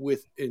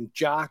and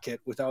jock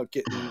it without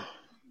getting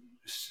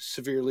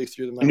severely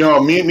through the mouth.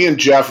 No, me and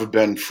Jeff have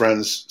been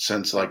friends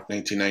since like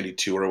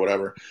 1992 or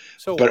whatever.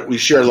 But we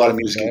share a lot of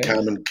music in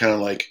common, kind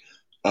of like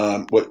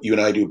what you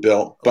and I do,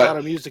 Bill. A lot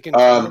of music in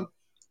common.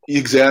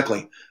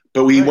 Exactly.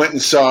 But we went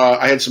and saw.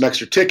 I had some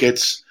extra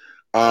tickets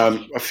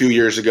a few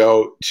years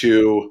ago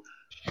to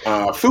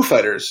Foo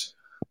Fighters,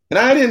 and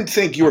I didn't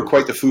think you were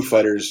quite the Foo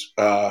Fighters.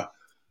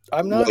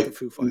 I'm not the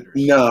Foo Fighters.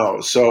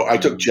 No, so I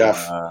took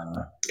Jeff,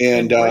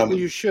 and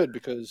you should,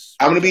 because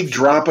I'm going to be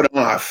dropping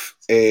off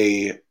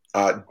a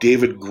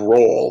David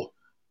Grohl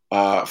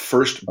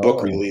first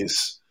book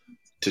release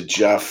to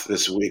Jeff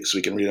this week, so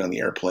we can read it on the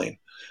airplane.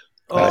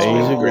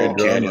 He's a great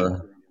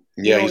drummer.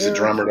 Yeah, he's a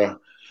drummer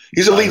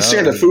he's a lead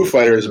singer to Foo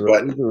Fighters,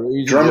 but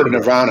drummer to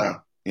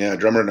Nirvana. Yeah,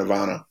 drummer to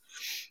Nirvana.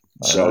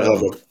 So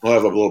he'll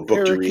have a little book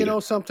Eric, to read. You know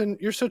something?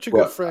 You're such a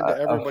good friend to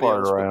everybody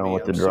else. I around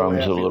with the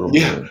drums a little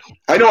bit. Yeah,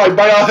 I know. I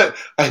buy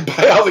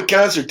all the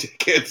concert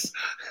tickets.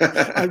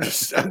 I'm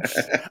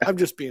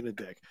just being a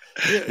dick.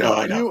 No,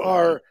 I know. You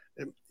are.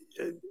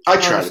 I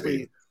try to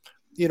be.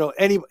 You know,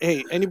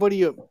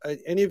 anybody,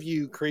 any of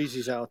you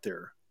crazies out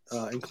there,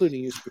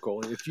 including you,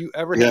 Spicoli, if you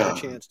ever have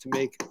a chance to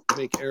make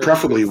Eric,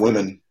 preferably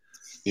women.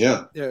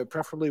 Yeah,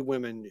 preferably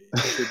women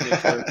should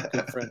make Eric a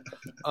good friend.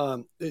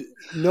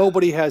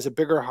 Nobody has a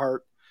bigger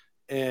heart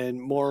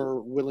and more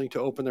willing to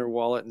open their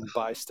wallet and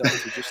buy stuff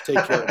to just take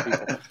care of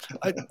people.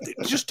 And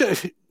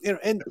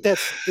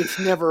it's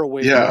never a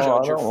way to judge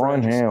I don't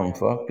want him.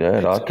 Fuck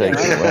that. I'll take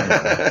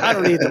it. I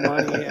don't need the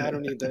money. I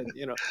don't need that.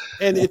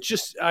 And it's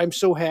just, I'm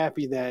so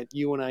happy that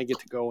you and I get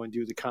to go and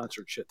do the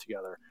concert shit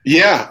together.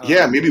 Yeah.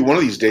 Maybe one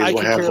of these days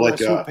we'll have like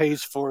who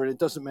pays for it. It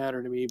doesn't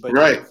matter to me, but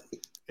right.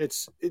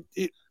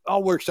 It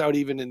all works out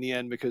even in the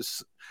end,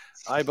 because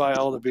I buy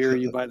all the beer,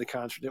 you buy the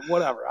concert,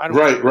 whatever. I don't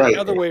right. The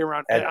other way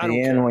around. At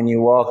the end, when you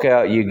walk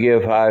out, you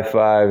give high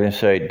five and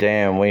say,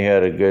 "Damn, we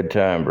had a good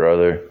time,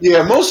 brother."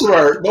 Yeah, most of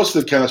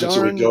the concerts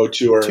that we go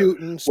to are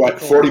what,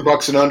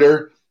 $40 and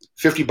under,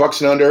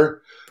 $50 and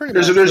under.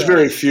 There's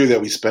very few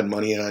that we spend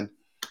money on.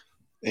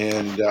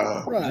 And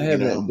I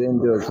haven't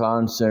been to a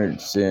concert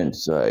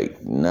since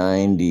like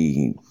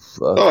 90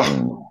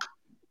 fucking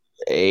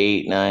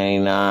 8,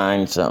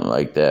 99, something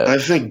like that. I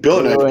think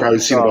Bill and I probably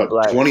seen about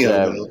 20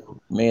 of them.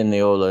 Me and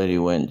the old lady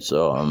went and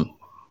saw them.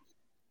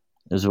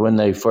 It was when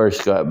they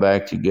first got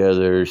back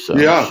together or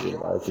something. Yeah. Shit.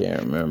 I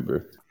can't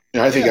remember.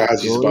 Yeah, I think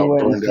Ozzy's about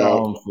burned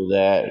out. For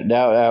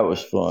that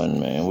was fun,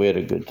 man. We had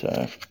a good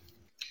time.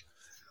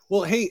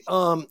 Well, hey,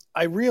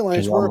 I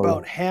realize we're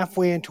about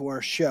halfway into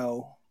our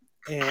show,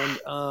 and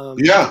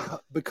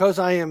because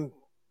I am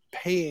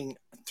paying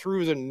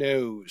through the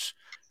nose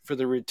for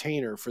the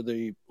retainer for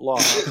the law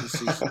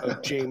offices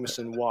of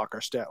Jameson, Walker,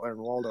 Statler, and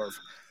Waldorf,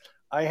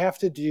 I have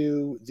to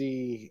do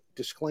the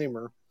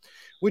disclaimer,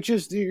 which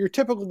is your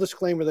typical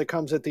disclaimer that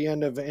comes at the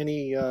end of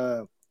any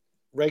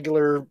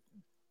regular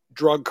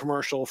drug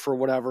commercial for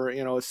whatever.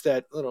 It's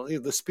that little,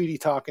 the speedy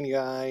talking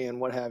guy and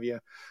what have you.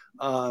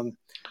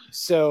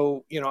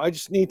 So, I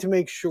just need to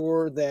make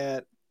sure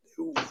that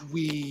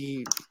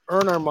we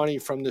earn our money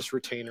from this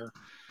retainer.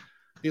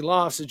 The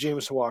law office of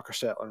Jameson, Walker,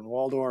 Statler, and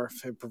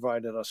Waldorf have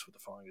provided us with the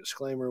following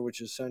disclaimer,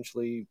 which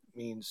essentially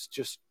means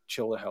just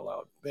chill the hell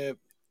out.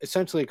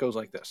 Essentially, it goes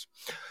like this.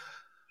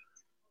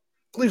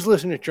 Please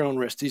listen at your own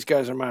risk. These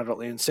guys are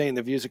moderately insane.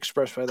 The views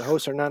expressed by the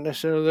hosts are not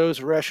necessarily those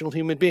of rational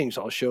human beings.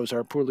 All shows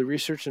are poorly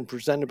researched and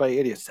presented by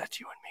idiots. That's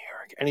you and me,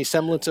 Eric. Any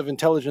semblance of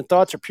intelligent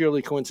thoughts are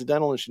purely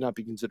coincidental and should not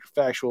be considered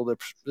factual.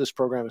 This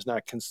program is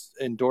not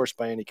endorsed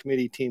by any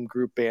committee, team,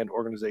 group, band,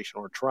 organization,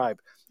 or tribe.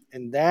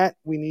 And that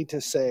we need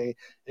to say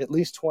at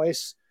least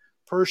twice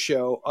per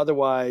show.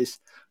 Otherwise,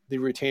 the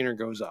retainer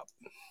goes up.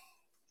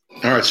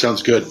 All right,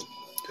 sounds good.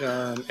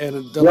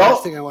 And the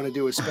last thing I want to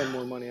do is spend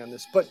more money on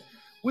this. But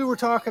we were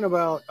talking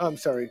about – I'm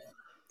sorry.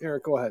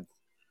 Eric, go ahead.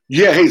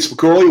 Yeah, hey,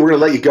 Spicoli, we're going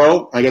to let you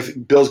go. I guess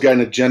Bill's got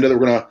an agenda that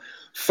we're going to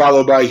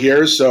follow by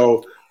here.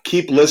 So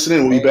keep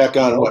listening. We'll be back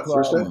on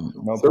Thursday?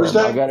 No Thursday?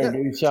 Problem. I got to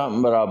do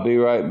something, but I'll be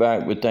right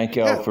back. But thank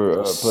y'all for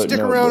putting stick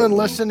around and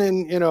listen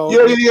and,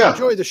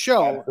 enjoy the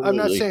show. Absolutely. I'm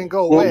not saying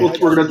go away.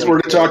 We're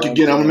gonna talk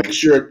again. I'm going to make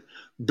sure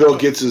Bill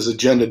gets his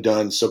agenda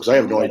done. Because I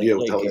have no idea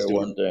what the hell he's doing.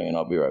 One thing, and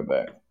I'll be right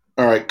back.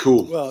 All right,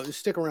 cool. Well, just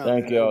stick around.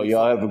 Thank y'all.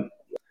 Y'all have a...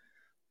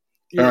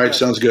 All right,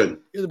 sounds good.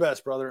 You're the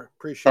best, brother.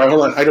 Appreciate it. All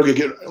right, hold on.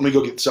 Let me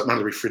go get something out of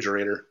the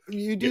refrigerator.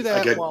 You do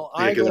that while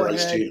I go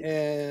ahead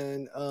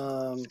and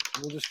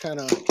we'll just kind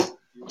of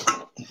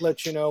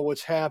let you know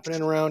what's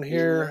happening around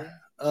here.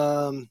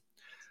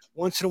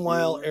 Once in a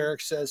while, Eric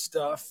says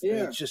stuff.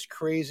 Yeah. It's just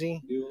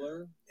crazy.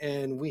 Bueller.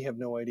 And we have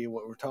no idea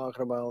what we're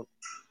talking about.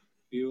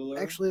 Bueller.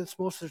 Actually, it's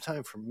most of the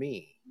time for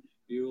me.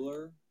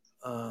 Bueller.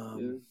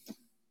 Bueller.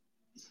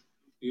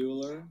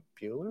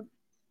 Bueller?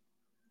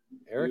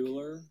 Eric?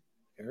 Bueller.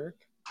 Eric?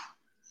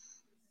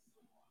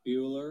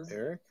 Bueller.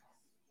 Eric?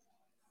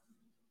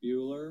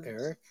 Bueller.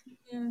 Eric?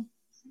 Yeah.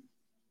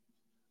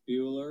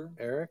 Bueller.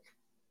 Eric?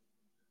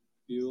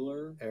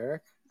 Bueller.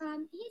 Eric?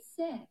 He's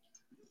sick.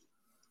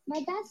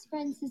 My best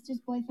friend's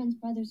sister's boyfriend's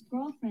brother's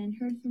girlfriend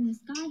heard from this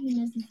guy who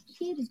knows his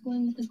kid is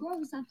going with the girl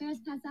who saw Ferris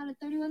pass out at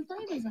 31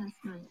 Flavors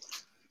last night.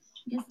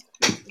 I guess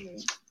it's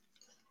weird.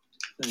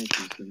 Thank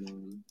you,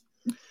 Simone.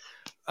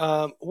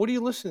 What are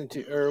you listening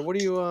to, or what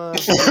are you?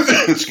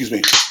 Excuse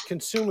me.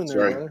 Consuming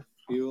there, brother?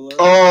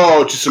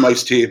 Oh, just some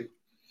iced tea.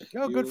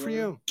 Oh, good for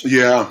you.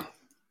 Yeah,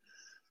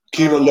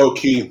 keep it low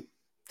key.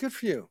 Good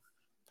for you.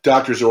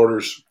 Doctor's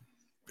orders.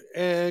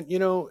 And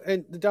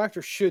and the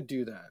doctor should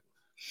do that.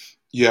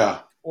 Yeah.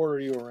 Order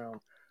you around.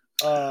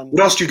 What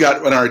else do you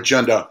got on our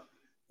agenda?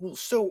 Well,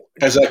 so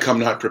as I come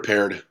not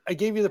prepared, I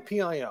gave you the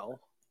PIL.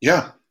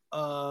 Yeah.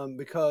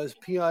 Because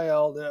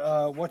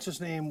PIL, what's his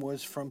name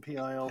was from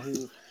PIL,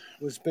 who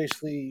was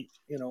basically,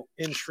 in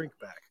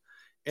Shrinkback.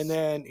 And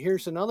then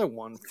here's another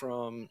one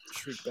from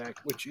Shrinkback,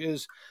 which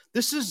is,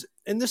 this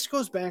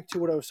goes back to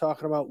what I was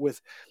talking about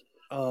with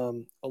a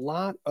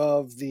lot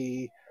of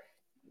the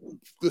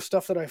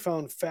stuff that I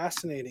found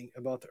fascinating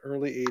about the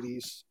early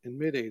 80s and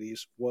mid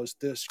 80s was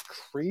this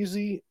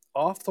crazy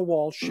off the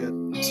wall shit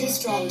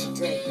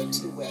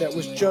that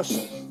was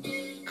just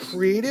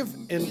creative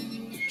and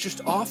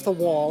just off the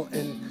wall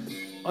and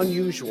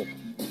unusual.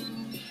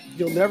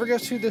 You'll never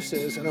guess who this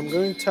is, and I'm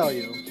going to tell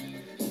you.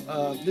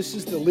 This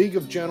is the League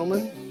of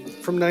Gentlemen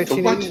from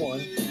 1981.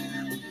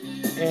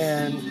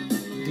 And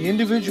the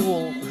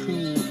individual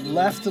who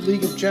left the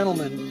League of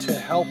Gentlemen to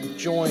help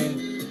join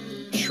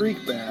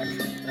Shriekback.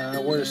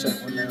 Where is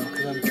that one now?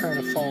 Because I'm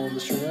trying to follow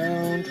this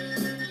around.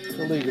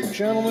 The League of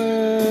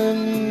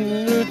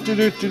Gentlemen.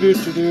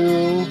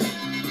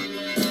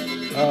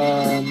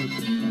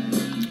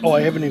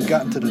 I haven't even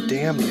gotten to the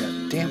dam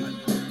yet. Damn it.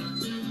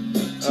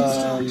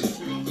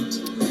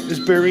 Is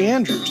Barry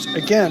Andrews.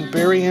 Again,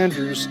 Barry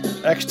Andrews,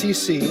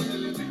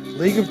 XTC,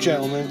 League of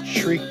Gentlemen,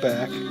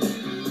 Shriekback.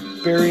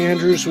 Barry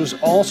Andrews was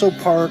also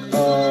part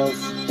of,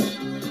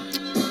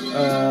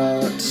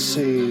 let's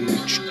see,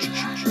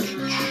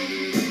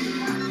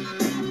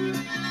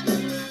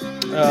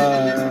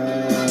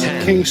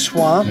 King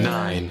Swamp.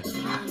 9,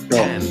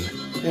 10.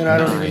 And I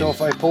don't even know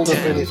if I pulled up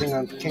anything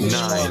on King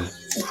 9,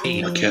 Swamp.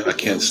 8. I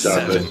can't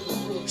stop 7,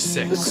 it.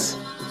 6,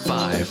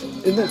 5,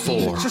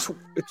 4,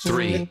 it's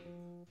 3,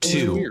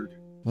 2, weird.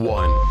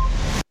 1.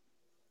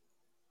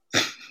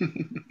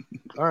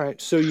 All right,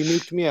 so you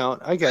nuked me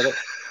out. I get it.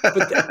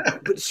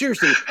 But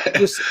seriously,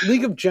 this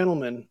League of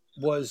Gentlemen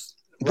was...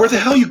 Where the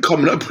hell are you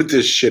coming up with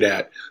this shit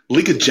at?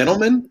 League of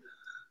Gentlemen?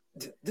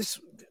 Is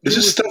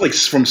this stuff like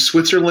from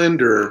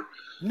Switzerland or...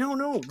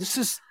 No. This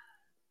is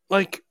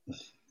like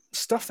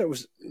stuff that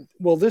was...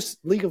 Well, this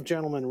League of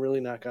Gentlemen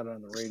really not got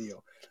on the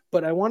radio.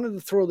 But I wanted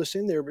to throw this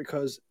in there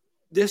because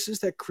this is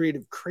that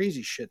creative,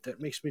 crazy shit that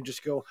makes me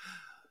just go,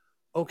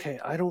 okay,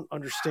 I don't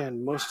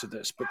understand most of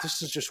this, but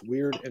this is just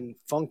weird and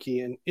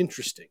funky and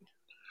interesting.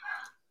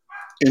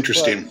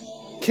 Interesting.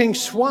 But King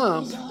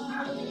Swamp,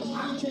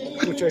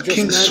 which I just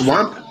King mentioned,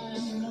 Swamp?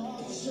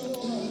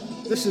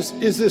 This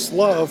is This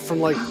Love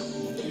from like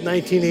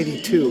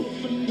 1982.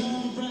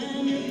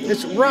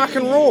 It's rock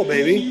and roll,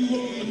 baby.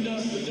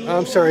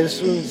 I'm sorry,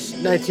 this one's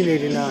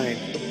 1989.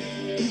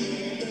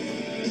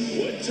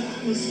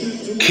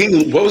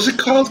 King, what was it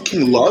called?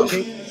 King Love?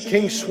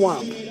 King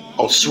Swamp.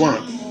 Oh,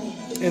 Swamp.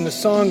 And the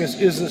song is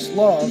This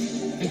Love?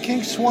 And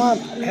King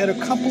Swamp had a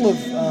couple of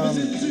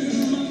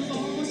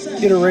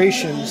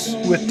iterations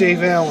with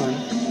Dave Allen,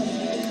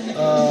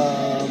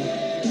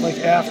 like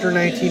after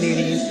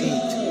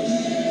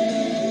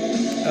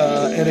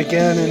 1988, and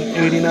again in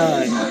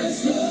 89.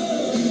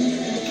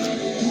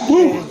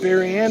 And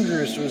Barry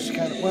Andrews was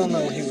kind of, well,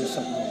 no, he was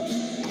something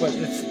else. But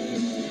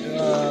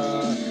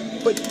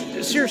but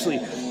seriously,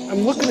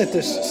 I'm looking at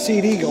this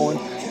CD going,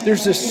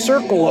 there's this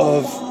circle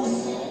of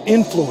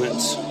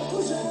influence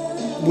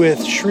with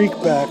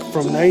Shriekback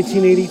from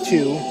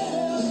 1982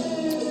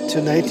 to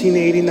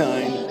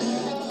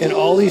 1989, and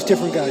all these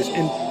different guys.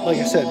 And like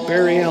I said,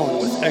 Barry Allen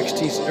with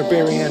XTC, or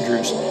Barry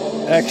Andrews,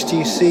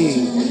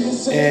 XTC,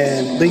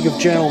 and League of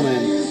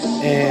Gentlemen,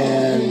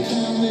 and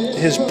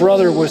his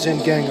brother was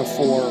in Gang of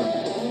Four,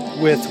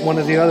 with one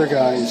of the other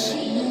guys.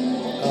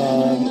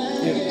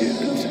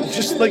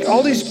 Just like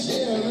all these,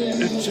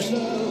 it's just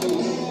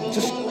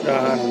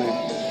I don't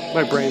know.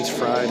 My brain's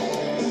fried.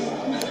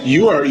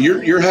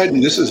 You're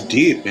heading. This is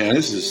deep, man.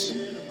 This is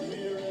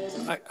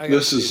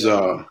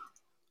so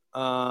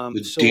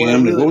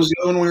Damned. What was the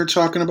other one we were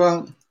talking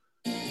about?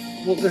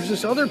 Well, there's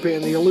this other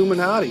band, the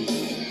Illuminati,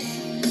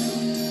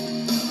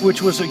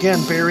 which was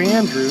again Barry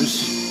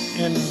Andrews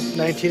in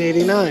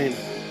 1989.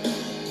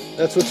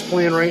 That's what's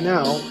playing right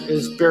now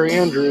is Barry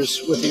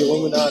Andrews with the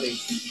Illuminati.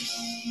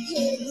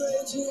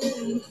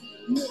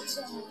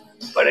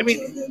 But I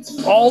mean,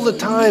 all the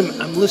time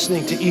I'm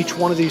listening to each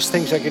one of these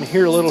things, I can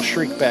hear a little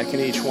shriek back in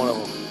each one of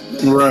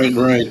them. Right.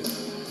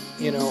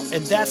 You know,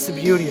 and that's the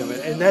beauty of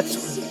it. And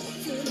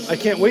I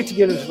can't wait to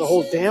get into the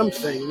whole Damned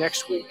thing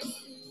next week.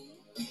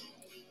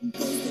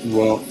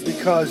 Well,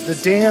 because the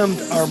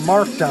Damned are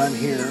marked on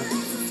here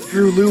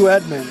through Lou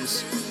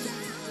Edmonds.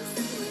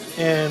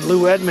 And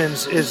Lou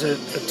Edmonds is a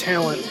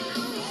talent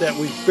that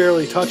we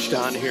barely touched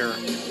on here.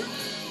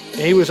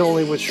 And he was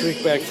only with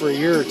Shriekback for a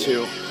year or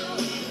two.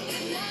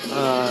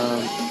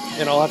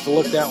 And I'll have to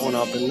look that one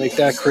up and make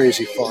that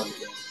crazy fun.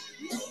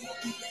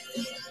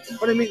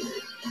 But I mean,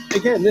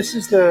 again, this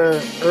is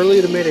the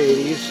early to mid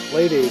 80s,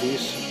 late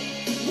 80s.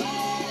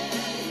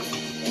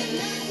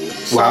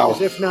 Wow.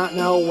 Songs, if not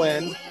now,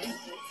 when?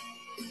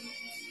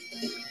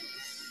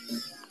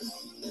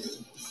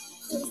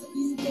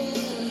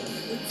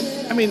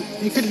 I mean,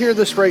 you could hear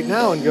this right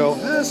now and go,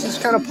 this is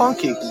kind of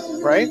punky,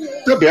 right?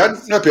 Not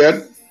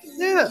bad.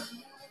 Yeah.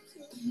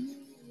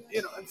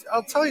 You know,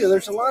 I'll tell you,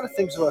 there's a lot of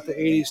things about the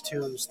 80s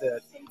tunes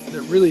that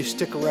really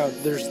stick around.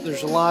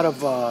 There's a lot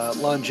of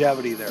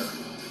longevity there.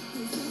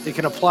 They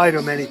can apply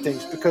to many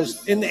things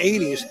because in the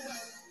 80s,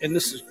 and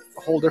this is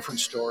a whole different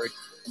story,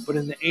 but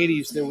in the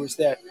 80s, there was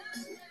that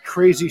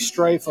crazy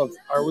strife of,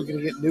 are we going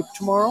to get nuked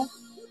tomorrow?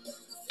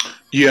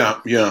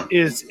 Yeah.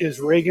 Is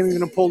Reagan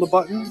going to pull the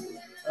button?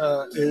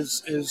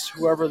 Is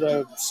whoever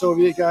the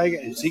Soviet guy,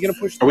 is he going to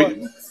push the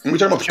button? Are we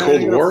talking about the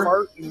Cold War?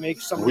 Fart and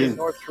make somebody in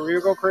North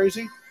Korea go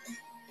crazy?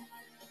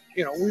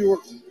 You know, we were,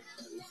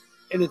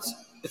 and it's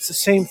the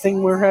same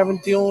thing we're having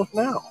to deal with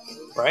now,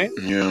 right?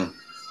 Yeah.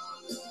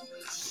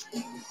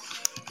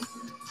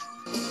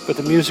 But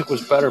the music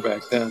was better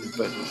back then,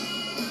 but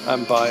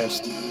I'm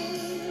biased.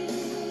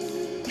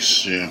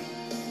 Yeah.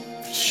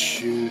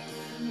 Shoot.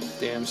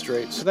 Damn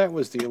straight. So that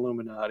was the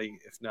Illuminati,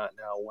 if not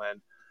now,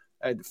 when.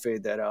 I had to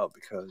fade that out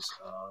because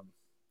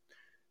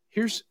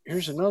here's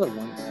another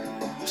one.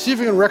 See if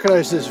you can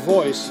recognize this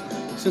voice,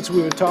 since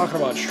we've been talking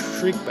about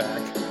Shriekback.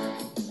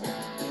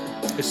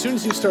 As soon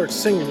as he starts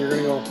singing, you're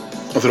going to go... I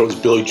thought it was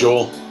Billy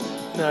Joel.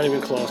 Not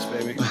even close,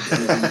 baby.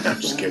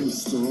 I'm just kidding.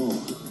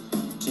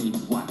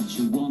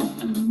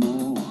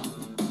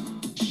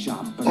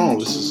 Oh,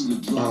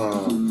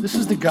 this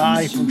is the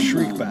guy from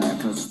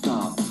Shriekback.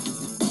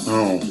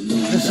 Oh.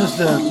 This is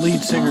the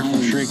lead singer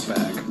from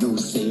Shriekback.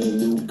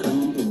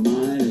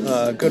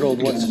 Good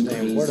old, what's his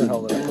name? Where the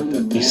hell did I put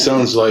that? He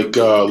sounds like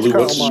Lou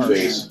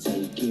What's-His-Face.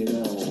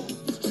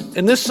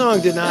 And this song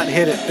did not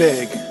hit it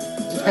big.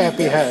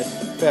 Happy Head,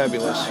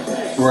 fabulous.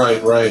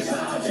 Right.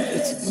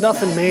 It's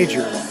nothing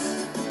major,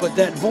 but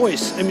that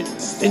voice, I mean,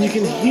 and you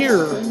can hear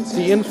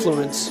the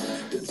influence.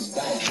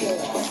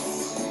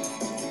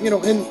 You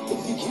know, and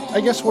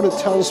I guess what it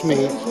tells me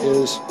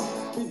is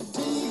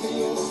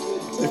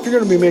if you're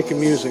going to be making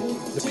music,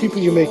 the people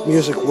you make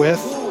music with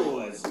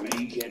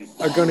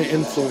are going to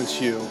influence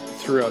you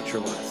throughout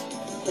your life.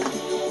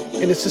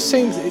 And it's the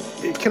same,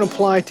 it can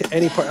apply to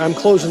any part. I'm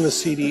closing the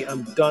CD,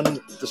 I'm done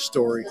with the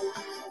story.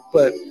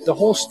 But the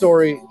whole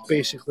story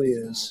basically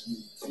is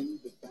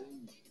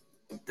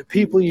the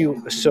people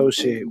you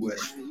associate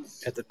with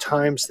at the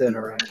times that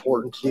are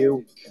important to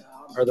you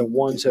are the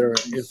ones that are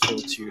going to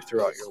influence you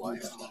throughout your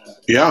life.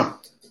 Yeah,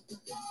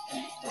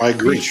 I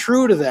agree. Be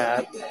true to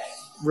that,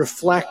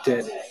 reflect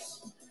it,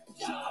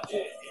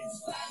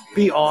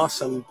 be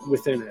awesome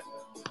within it.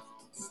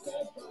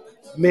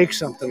 Make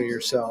something of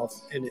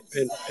yourself and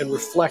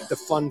reflect the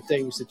fun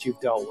things that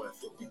you've dealt with.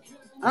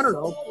 I don't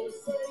know.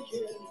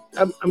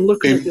 I'm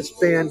looking at this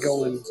band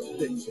going,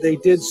 they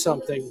did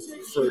something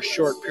for a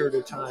short period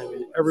of time,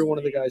 and every one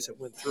of the guys that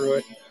went through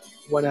it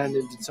went on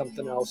and did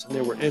something else, and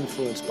they were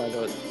influenced by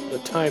the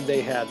time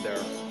they had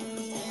there.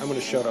 I'm going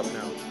to shut up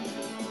now.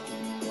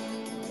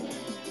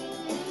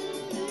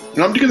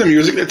 No, I'm digging the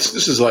music.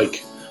 This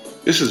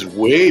is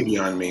way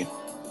beyond me.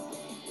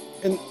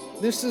 And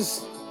this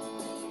is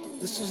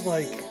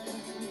like,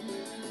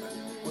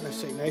 what did I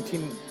say,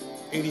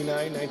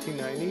 1989,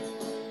 1990?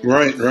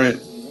 Right.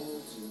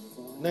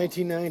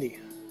 1990.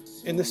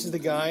 And this is the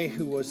guy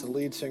who was the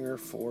lead singer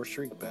for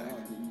Shriekback.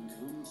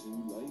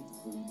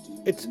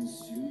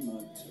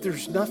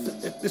 There's nothing,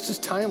 this is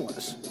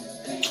timeless.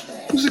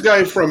 Who's the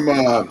guy from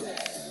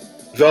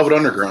Velvet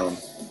Underground?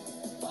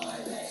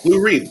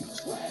 Lou Reed.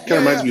 Kind of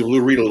reminds me of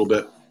Lou Reed a little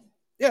bit.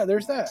 Yeah,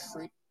 there's that.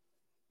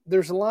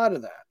 There's a lot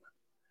of that.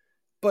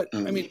 But, I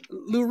mean,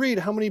 Lou Reed,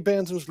 how many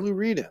bands was Lou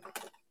Reed in?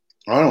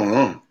 I don't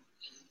know.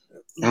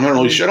 I'm not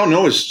really sure. I don't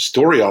know his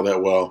story all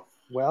that well.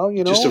 Well,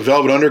 just a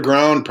Velvet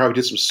Underground. Probably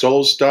did some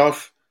soul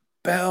stuff.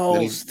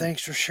 Bells,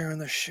 thanks for sharing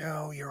the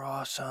show. You're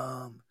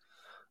awesome.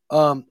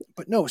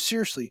 But no,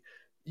 seriously,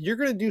 you're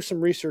going to do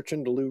some research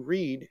into Lou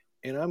Reed,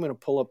 and I'm going to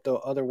pull up the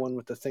other one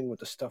with the thing with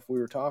the stuff we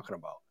were talking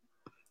about.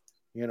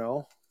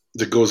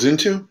 That goes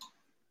into?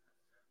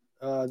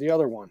 The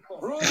other one.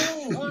 Oh,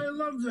 I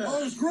love that. Oh,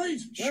 it was great.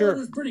 Sure. Well, it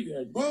was pretty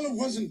good. Well, it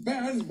wasn't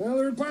bad. Well,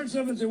 there were parts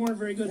of it that weren't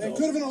very good. It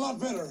could have been a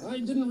lot better. I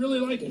didn't really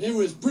like it. It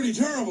was pretty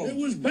terrible. It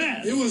was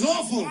bad. It was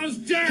awful. It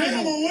was terrible. Get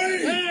him away.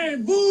 Hey,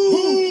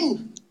 boo!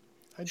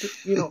 I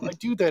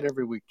do that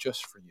every week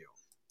just for you.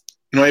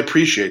 I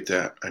appreciate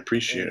that. I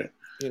appreciate it.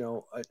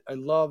 I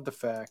love the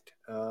fact.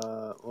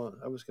 Well,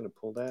 I was going to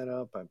pull that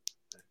up. I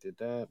did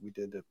that. We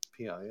did the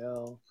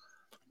PIL.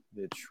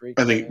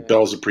 I think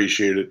Bells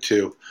appreciated it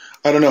too.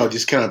 I don't know. It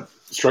just kind of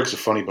strikes a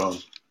funny bone.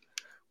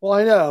 Well,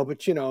 I know, but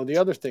the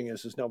other thing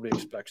is nobody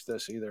expects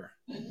this either.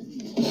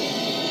 Nobody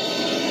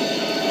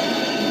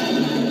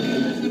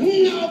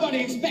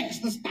expects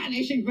the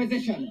Spanish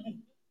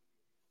Inquisition.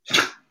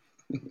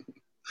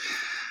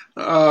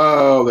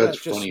 Oh,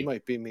 that's that funny. Just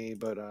might be me,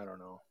 but I don't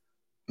know.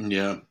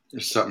 Yeah,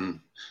 there's something.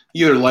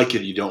 You either like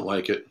it or you don't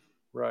like it.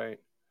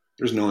 Right.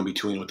 There's no in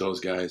between with those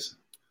guys.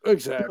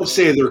 Exactly. Don't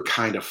say they're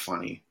kind of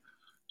funny.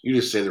 You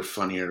just say they're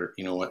funnier.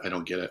 You know what? I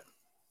don't get it.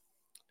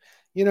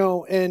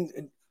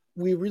 And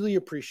we really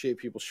appreciate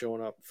people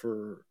showing up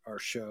for our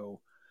show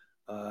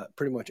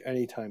pretty much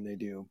anytime they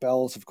do.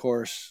 Bells, of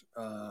course,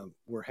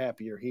 we're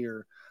happy you're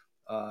here.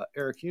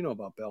 Eric, you know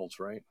about Bells,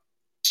 right?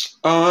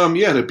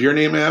 Yeah, the beer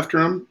named after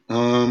him.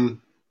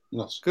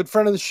 Good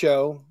friend of the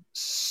show,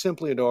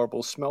 simply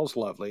adorable, smells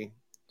lovely,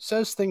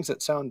 says things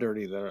that sound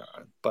dirty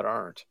but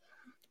aren't.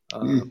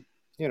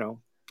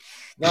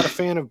 Not a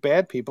fan of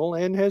bad people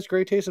and has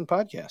great taste in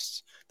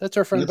podcasts. That's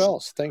our friend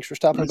Bells. Thanks for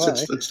stopping by.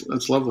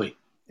 That's lovely.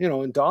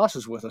 And Doss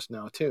is with us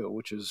now too,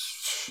 which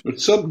is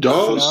what's up,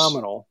 Doss?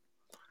 Phenomenal.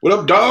 What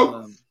up,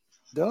 dog?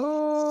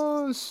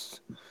 Doss.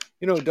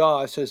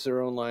 Doss has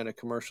their own line of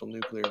commercial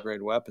nuclear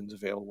grade weapons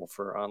available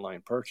for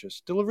online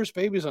purchase. Delivers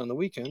babies on the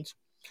weekends.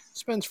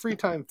 Spends free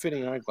time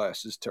fitting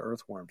eyeglasses to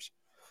earthworms.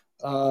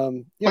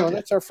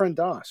 That's our friend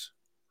Doss.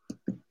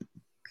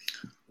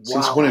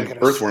 Since when did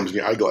earthworms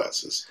get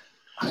eyeglasses?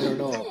 I don't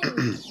know.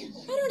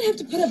 I don't have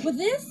to put up with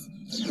this.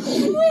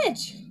 I'm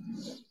rich.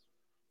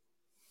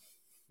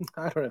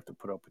 I don't have to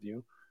put up with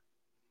you.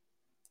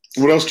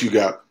 What else do you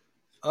got?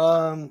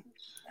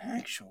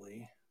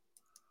 Actually,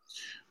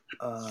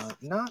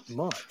 not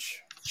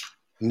much.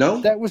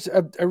 No? That was,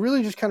 I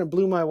really just kind of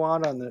blew my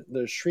wad on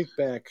the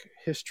Shriekback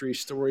history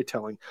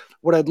storytelling.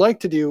 What I'd like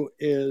to do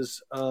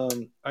is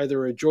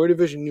either a Joy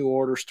Division New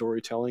Order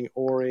storytelling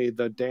or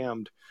The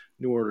Damned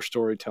New Order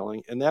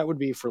storytelling. And that would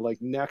be for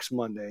next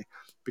Monday,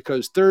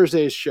 because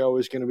Thursday's show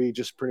is going to be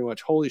just pretty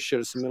much, holy shit,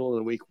 it's the middle of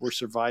the week. We're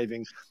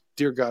surviving.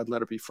 Dear God,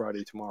 let it be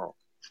Friday tomorrow.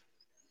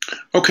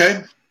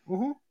 Okay.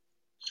 Mm-hmm.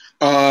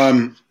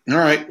 All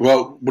right.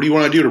 Well, what do you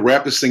want to do to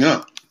wrap this thing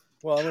up?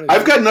 Well,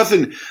 I've got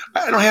nothing.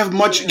 I don't have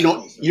much.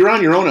 You're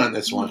on your own on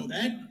this one.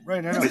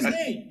 Right. What's his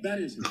name? That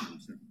is his name,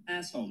 sir.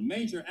 Asshole.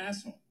 Major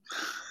Asshole.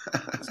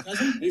 His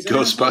cousin?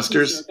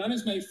 Ghostbusters. Gun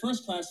is made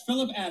first class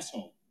Philip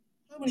Asshole.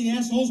 How many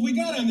assholes we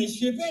got on this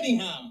ship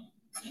anyhow?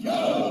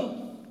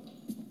 No.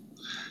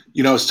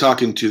 I was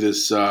talking to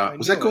this.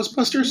 Was that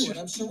Ghostbusters?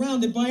 I'm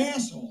surrounded by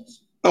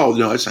assholes. Oh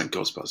no, it's not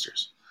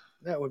Ghostbusters.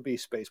 That would be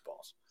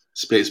Spaceballs.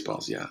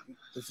 Spaceballs, yeah.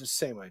 It's the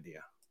same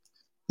idea.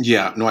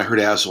 Yeah, no, I heard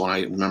asshole, and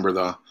I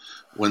remember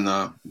when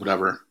the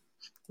whatever.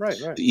 Right.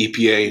 The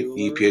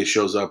EPA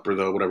shows up, or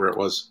the whatever it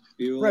was.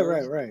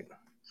 Right.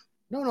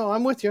 No,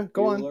 I'm with you.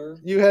 Go on.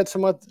 You had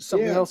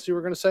something else you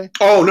were going to say?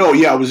 Oh no,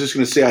 yeah, I was just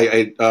going to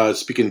say I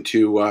speaking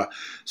to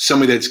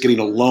somebody that's getting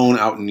a loan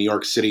out in New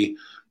York City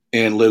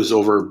and lives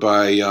over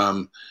by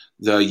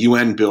the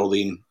UN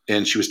building,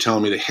 and she was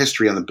telling me the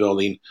history on the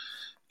building,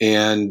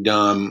 and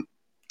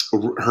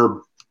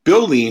her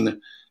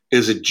building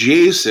is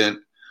adjacent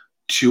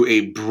to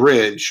a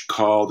bridge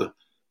called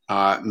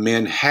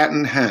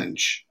Manhattan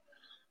Henge,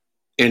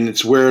 and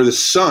it's where the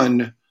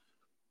sun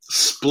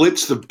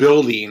splits the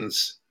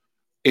buildings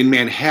in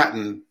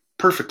Manhattan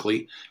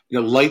perfectly. It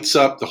lights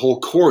up the whole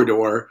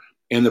corridor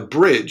and the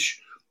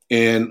bridge,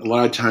 and a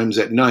lot of times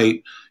at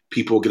night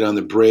people get on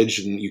the bridge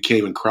and you can't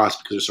even cross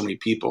because there's so many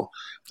people,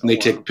 and they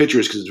take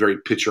pictures because it's very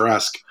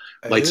picturesque.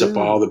 Lights up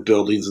all the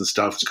buildings and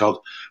stuff. It's called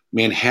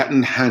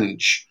Manhattan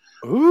Henge.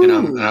 Ooh. And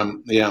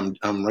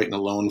I'm writing a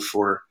loan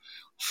for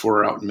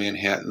out in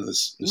Manhattan.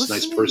 This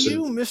nice person.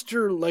 You,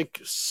 Mr.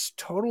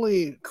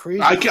 Totally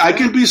crazy. I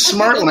can be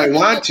smart when I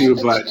want to,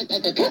 but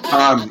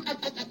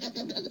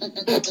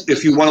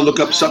if you want to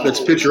look up something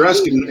that's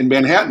picturesque in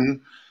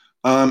Manhattan,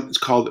 it's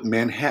called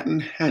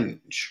Manhattan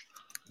Henge.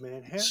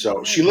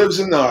 So she lives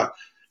in the.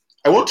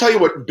 I won't tell you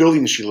what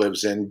building she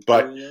lives in,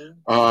 but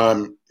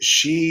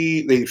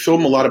they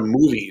film a lot of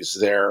movies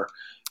there,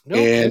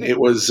 and it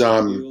was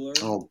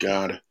oh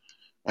God,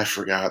 I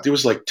forgot. There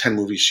was 10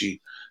 movies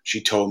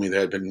she told me that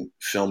had been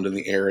filmed in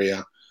the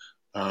area.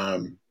 I'll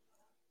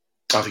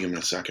think of them in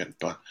a second,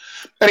 but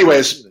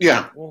anyways,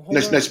 yeah,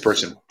 nice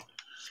person.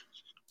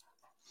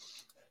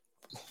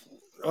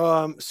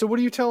 So what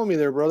are you telling me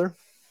there, brother?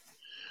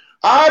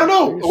 I don't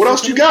know. What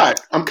else you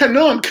got? I'm kind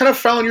of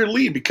following your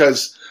lead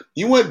because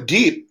you went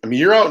deep. I mean,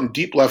 you're out in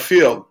deep left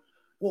field.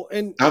 Well,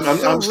 and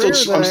I'm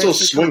still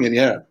swinging.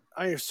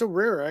 It's so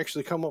rare I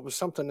actually come up with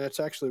something that's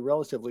actually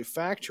relatively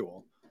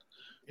factual.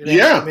 It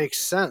actually makes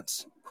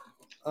sense.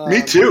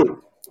 Me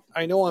too.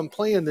 I know I'm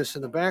playing this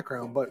in the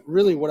background, but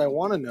really what I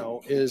want to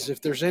know is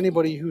if there's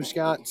anybody who's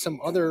got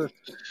some other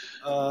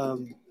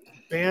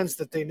bands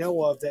that they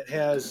know of that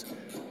has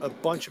a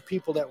bunch of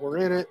people that were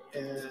in it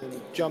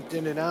and jumped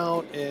in and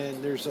out,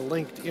 and there's a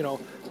link,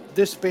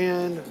 this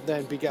band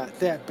then begot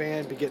that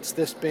band begets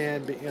this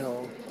band,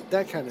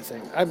 that kind of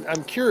thing.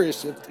 I'm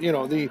curious if,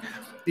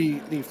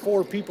 the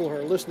four people who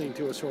are listening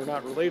to us who are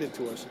not related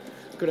to us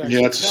could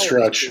actually it's a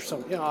stretch.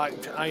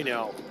 I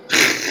know.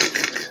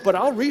 But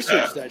I'll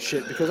research that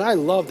shit because I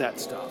love that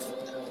stuff.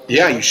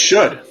 Yeah, you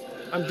should.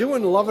 I'm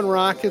doing Love and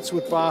Rockets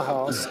with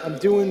Bauhaus. I'm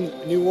doing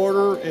New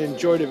Order and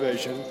Joy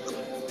Division.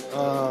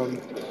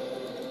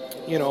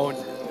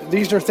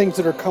 These are things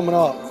that are coming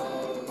up.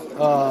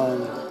 I'm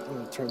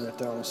going to turn that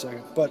down a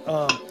second. But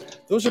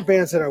those are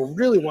bands that I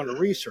really want to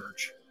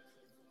research.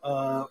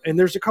 And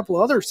there's a couple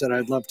others that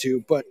I'd love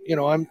to. But,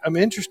 I'm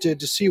interested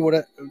to see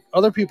what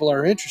other people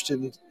are interested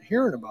in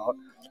hearing about.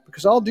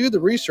 Because I'll do the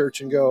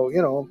research and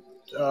go,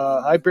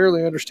 I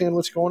barely understand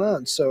what's going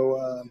on.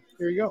 So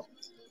here you go.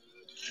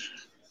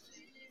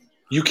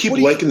 You keep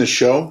liking the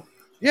show?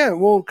 Yeah,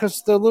 well,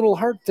 because the little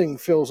heart thing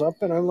fills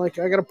up, and I'm like,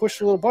 I got to push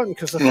the little button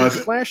because the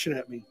thing's flashing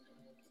at me.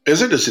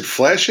 Is it? Does it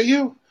flash at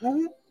you?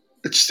 Mm-hmm.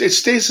 It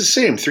stays the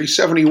same,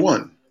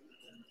 371.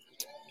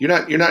 You're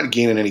not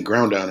gaining any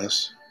ground on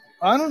us.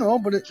 I don't know,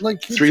 but it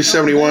like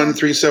 371,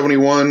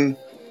 371,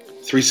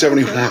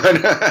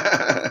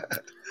 371.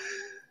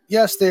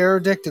 Yes, they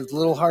are addictive. The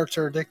little hearts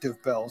are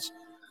addictive, Bells.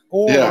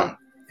 Or,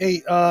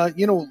 hey,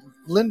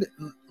 Linda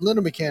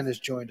McCann has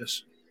joined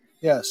us.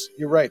 Yes,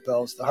 you're right,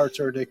 Bells. The hearts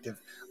are addictive.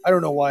 I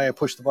don't know why I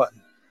pushed the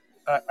button.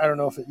 I don't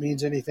know if it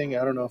means anything.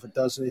 I don't know if it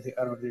does anything.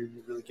 I don't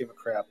really give a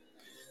crap.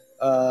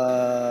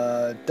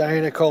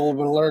 Diana Cole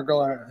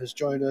has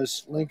joined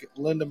us.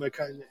 Linda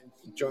McCann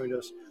joined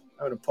us.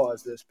 I'm going to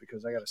pause this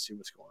because I got to see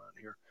what's going on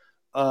here.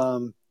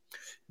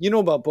 You know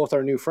about both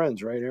our new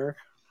friends, right, Eric?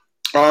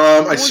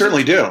 I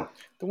certainly do.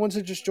 The ones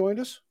that just joined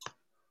us?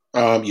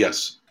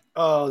 Yes.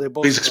 Oh, they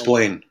both. Please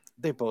explain.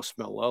 They both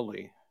smell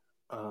lovely.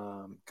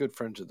 Good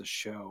friends of the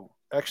show.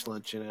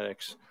 Excellent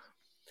genetics.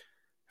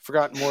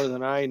 Forgotten more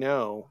than I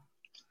know.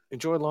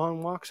 Enjoy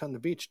long walks on the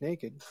beach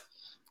naked.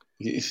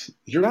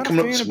 You're not coming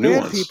a fan up with of some new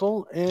bad ones.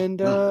 people and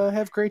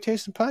have great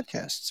taste in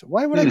podcasts.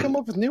 Why would I come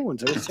up with new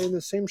ones? I was saying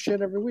the same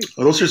shit every week.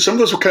 Well, some of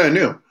those were kind of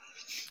new.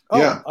 Oh,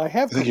 yeah, I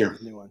have come up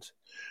with new ones.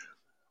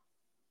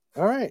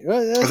 All right.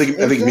 Well, I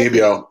think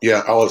maybe I'll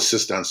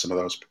assist on some of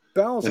those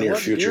Bells, in the near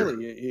future.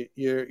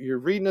 You're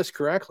reading us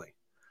correctly.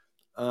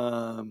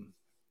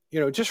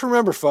 Just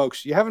remember,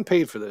 folks, you haven't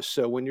paid for this,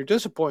 so when you're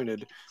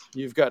disappointed,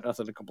 you've got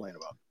nothing to complain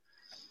about.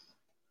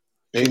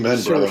 Amen,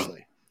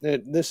 Seriously.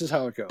 Brother. This is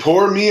how it goes.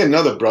 Pour me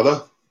another,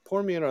 brother.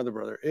 Pour me another,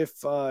 brother. If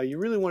you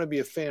really want to be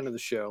a fan of the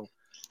show,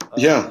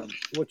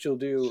 what you'll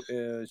do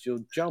is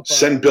you'll jump on.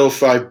 Send Bill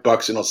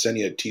 $5 and I'll send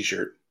you a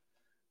T-shirt.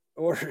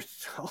 Or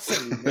I'll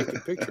send you a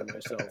naked picture of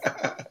myself.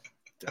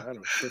 I don't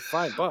know, for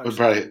 $5.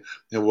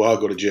 I'll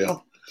go to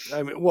jail.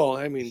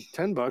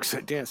 $10.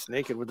 I dance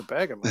naked with a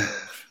bag on my head.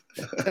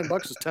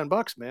 $10 is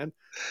 $10, man.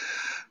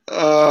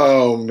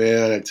 Oh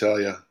man, I tell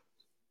you.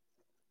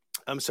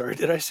 I'm sorry.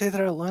 Did I say that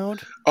out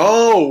loud?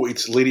 Oh,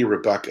 it's Lady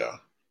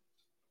Rebecca.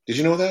 Did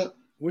you know that?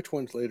 Which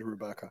one's Lady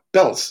Rebecca?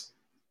 Bells.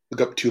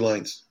 Look up 2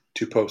 lines,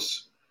 2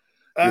 posts.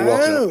 You're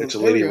welcome up. It's a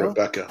Lady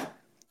Rebecca.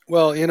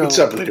 Well, what's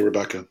up, Lady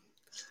Rebecca?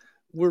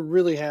 We're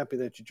really happy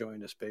that you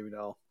joined us, baby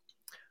doll.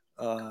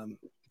 Don't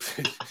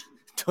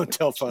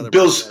tell Father.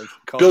 Bill's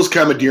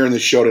commandeering the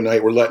show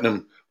tonight. We're letting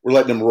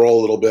him roll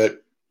a little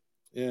bit.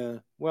 Yeah.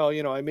 Well,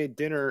 I made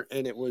dinner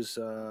and it was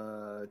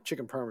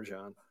chicken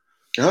parmesan.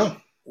 Oh.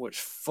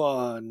 Which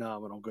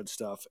phenomenal good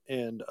stuff.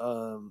 And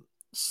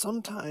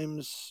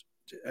sometimes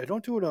I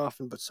don't do it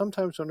often, but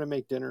sometimes when I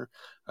make dinner,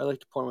 I like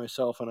to pour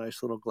myself a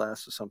nice little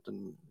glass of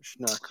something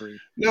schnockery.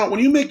 Now, when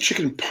you make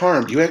chicken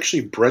parm, do you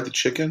actually bread the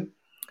chicken?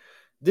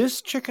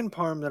 This chicken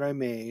parm that I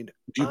made,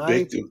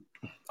 I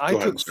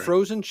took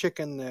frozen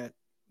chicken that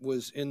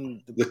was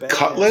in the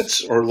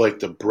cutlets or like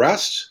the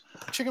breast.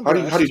 Chicken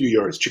breast. How do you do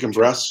yours? Chicken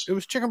breast. It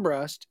was chicken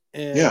breast,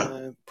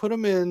 and put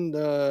them in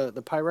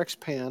the Pyrex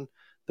pan,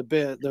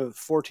 the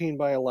 14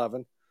 by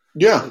 11.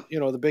 Yeah,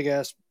 the big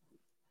ass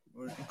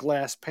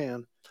glass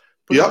pan.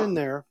 Put it in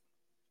there,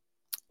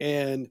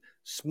 and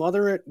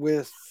smother it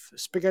with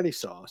spaghetti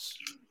sauce,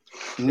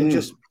 and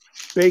just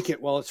bake it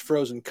while it's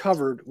frozen,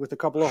 covered with a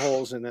couple of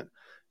holes in it.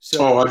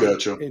 So I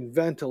got you.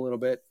 Invent a little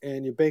bit,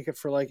 and you bake it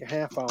for like a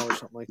half hour,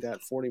 something like that,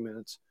 40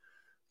 minutes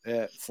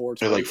at 4.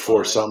 Like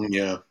 4 something,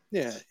 yeah.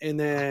 Yeah, and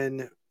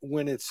then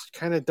when it's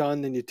kind of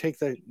done, then you take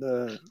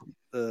the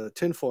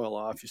tinfoil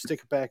off, you stick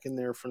it back in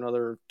there for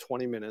another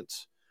 20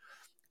 minutes,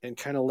 and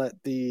kind of let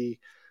the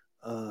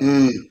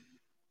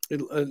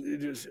It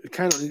just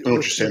kind of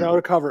without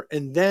a cover,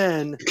 and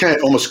then it kind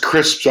of almost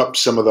crisps up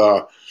some of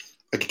the.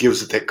 Like it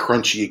gives it that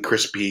crunchy,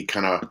 crispy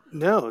kind of.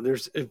 No,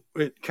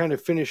 it kind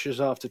of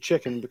finishes off the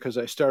chicken because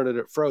I started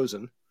it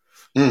frozen.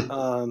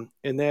 And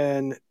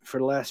then for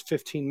the last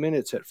 15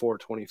 minutes at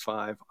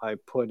 425, I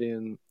put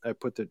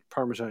the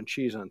Parmesan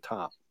cheese on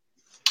top.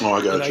 Oh,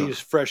 I got it. I use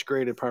fresh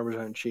grated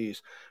Parmesan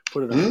cheese,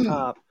 put it on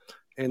top,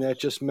 and that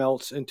just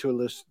melts into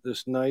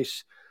this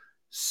nice.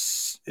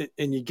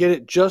 And you get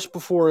it just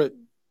before it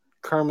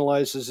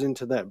caramelizes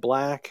into that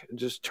black. It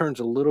just turns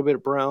a little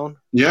bit brown.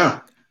 Yeah.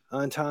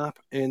 On top,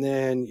 and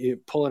then you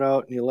pull it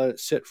out and you let it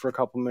sit for a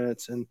couple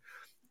minutes, and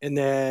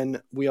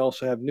then we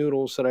also have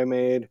noodles that I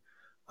made,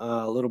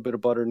 a little bit of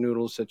butter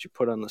noodles that you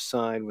put on the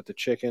side with the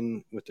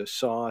chicken with the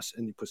sauce,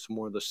 and you put some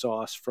more of the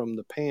sauce from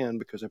the pan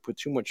because I put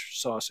too much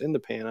sauce in the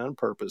pan on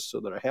purpose so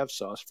that I have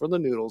sauce for the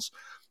noodles,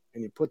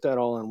 and you put that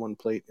all on one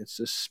plate. It's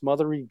this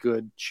smothery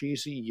good,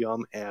 cheesy,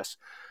 yum ass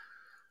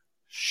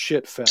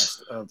shit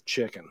fest of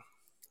chicken.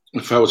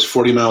 If I was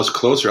 40 miles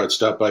closer, I'd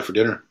stop by for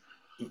dinner.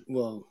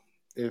 Well,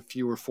 if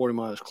you were 40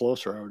 miles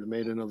closer, I would have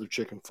made another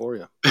chicken for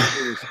you.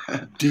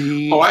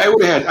 I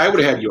would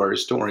have had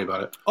yours. Don't worry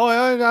about it. Oh,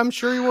 I'm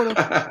sure you would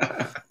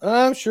have.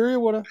 I'm sure you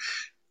would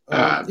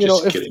have.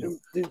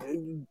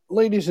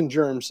 Ladies and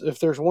germs, if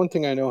there's one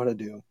thing I know how to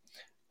do,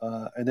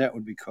 and that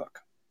would be cook.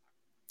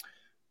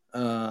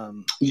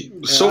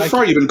 So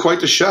far, you've been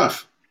quite the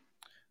chef.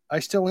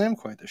 I still am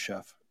quite the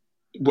chef.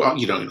 Well,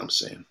 you know what I'm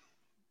saying.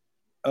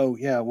 Oh,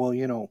 yeah. Well,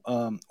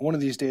 one of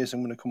these days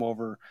I'm going to come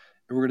over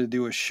and we're going to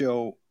do a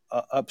show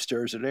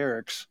upstairs at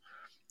Eric's,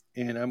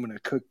 and I'm going to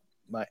cook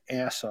my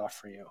ass off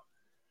for you.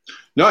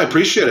 No, I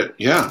appreciate it.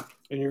 Yeah.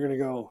 And you're going to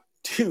go,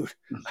 dude,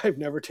 I've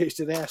never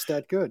tasted ass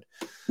that good.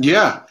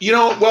 Yeah.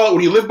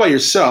 When you live by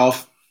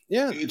yourself,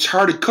 it's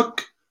hard to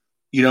cook,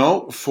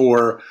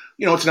 for,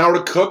 it's an hour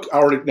to cook,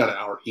 not an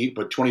hour to eat,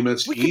 but 20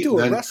 minutes to eat. We could do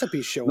a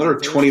recipe show. Another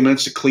 20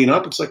 minutes to clean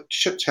up. It's like,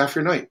 shit, it's half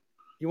your night.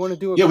 You want to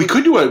do it? Yeah, we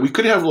could do it. We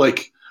could have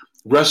like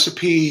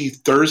recipe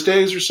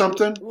Thursdays or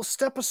something. We'll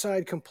step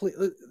aside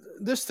completely.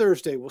 This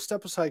Thursday, we'll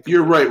step aside.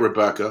 You're right,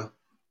 Rebecca.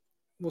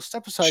 We'll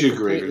step aside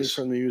completely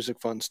from the music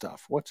fun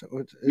stuff.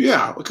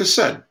 Yeah, like I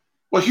said.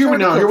 Well, here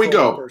we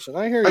go.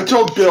 I hear you. I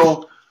told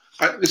Bill.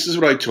 This is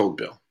what I told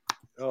Bill.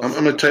 Oh, I'm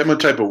gonna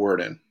type a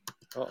word in.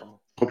 Uh-oh.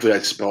 Hopefully, I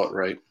spell it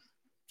right.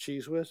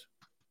 Cheese whiz?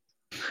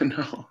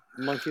 No.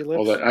 Monkey lips?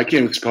 All that I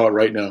can't even spell it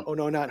right now. Oh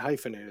no, not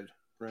hyphenated.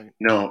 Right.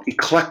 No,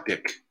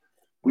 eclectic.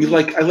 I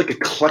like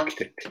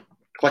eclectic.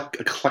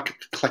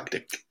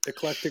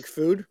 Eclectic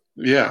food?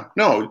 Yeah.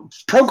 No,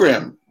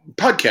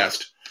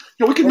 podcast.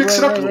 We can mix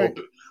it up a little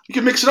bit. We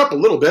can mix it up a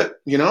little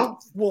bit,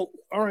 Well,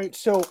 all right.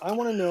 So I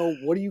want to know,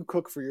 what do you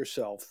cook for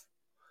yourself?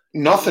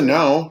 Nothing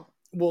now.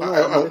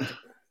 Well,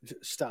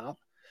 stop.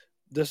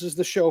 This is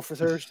the show for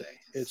Thursday.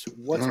 It's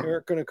what's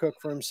Eric going to cook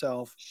for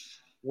himself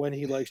when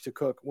he likes to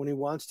cook, when he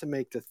wants to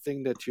make the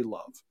thing that you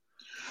love.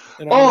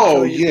 And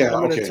I'm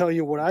going to tell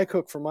you what I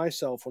cook for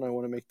myself when I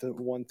want to make the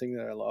one thing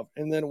that I love,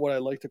 and then what I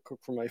like to cook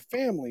for my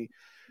family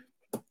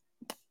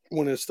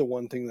when it's the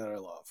one thing that I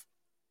love.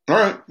 All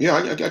right, yeah,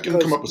 I can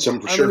come up with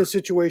something for sure. I'm in a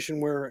situation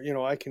where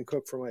I can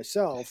cook for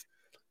myself.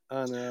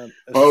 You're going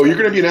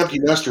to be an empty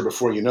nester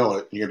before you know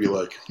it. You're going to be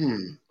like,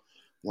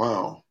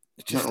 wow,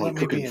 just not really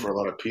cooking for a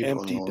lot of people.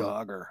 Empty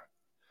dogger.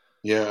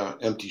 Yeah,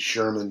 empty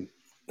Sherman.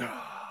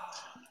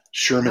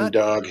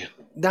 Dog.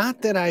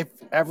 Not that I've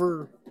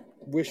ever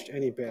wished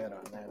any bad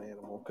on that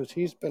animal, because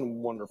he's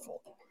been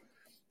wonderful.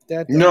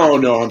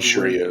 No, I'm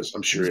sure he is.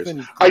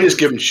 I just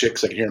give him shit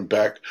because I can hear him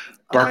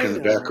barking in the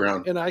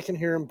background. And I can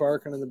hear him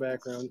barking in the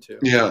background, too.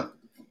 Yeah.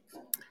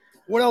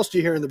 What else do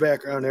you hear in the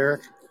background,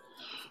 Eric?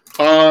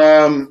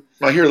 I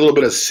hear a little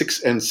bit of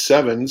 6 and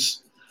 7s.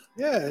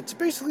 Yeah, it's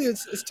basically,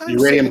 it's time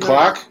Uranium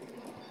clock?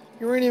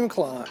 Uranium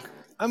clock.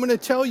 I'm going to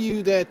tell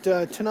you that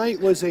tonight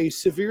was a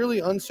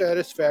severely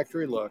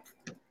unsatisfactory look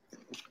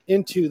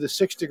into the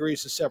 6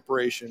 degrees of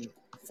separation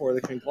for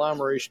the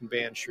conglomeration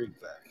band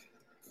Shriekback.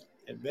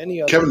 And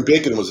many other Kevin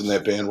Bacon was in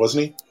that band,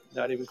 wasn't he?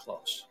 Not even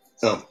close.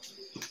 Oh.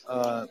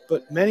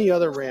 But many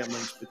other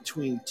ramblings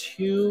between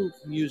two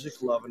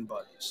music-loving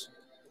buddies.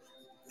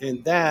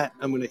 And that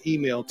I'm going to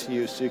email to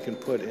you so you can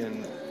put in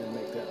and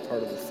make that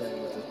part of the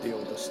thing with the deal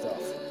with the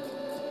stuff.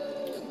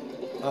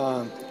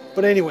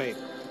 But anyway,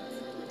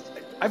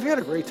 I've had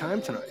a great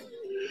time tonight.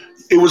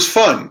 It was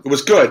fun. It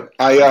was good.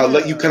 I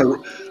let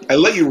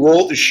you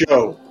roll the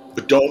show,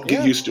 but don't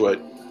get used to it.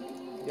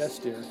 Yes,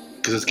 dear.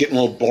 Because it's getting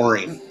a little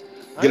boring.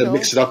 You got to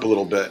mix it up a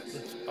little bit.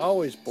 It's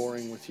always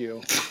boring with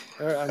you.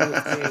 I mean,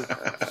 with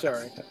me.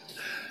 Sorry.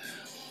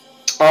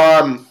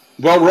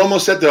 Well, we're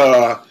almost at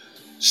the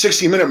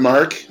 60-minute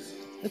mark.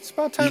 It's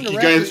about time to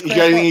wrap this. You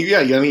got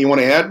anything you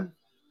want to add?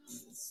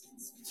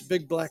 It's a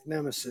big black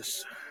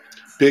nemesis.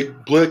 Big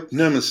black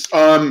nemesis.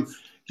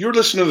 You're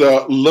listening to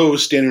the Low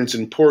Standards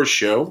and Poor's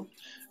show.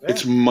 Yeah.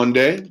 It's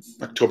Monday,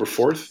 October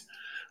 4th.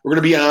 We're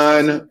going to be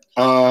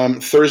on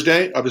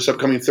Thursday, this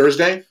upcoming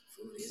Thursday,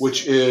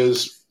 which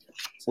is,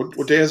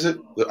 what day is it?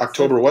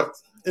 October what?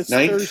 It's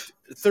 9th?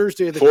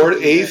 Thursday. The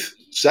 4th, 8th,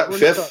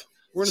 5th?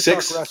 We're going to talk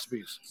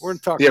recipes. We're going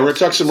to talk. Yeah, we're going to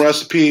talk some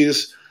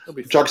recipes.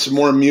 Talk some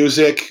more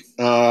music.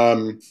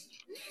 I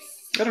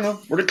don't know.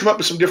 We're going to come up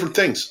with some different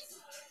things.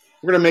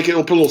 We're going to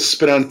we'll put a little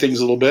spin on things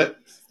a little bit.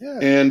 Yeah.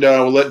 And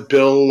we'll let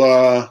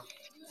Bill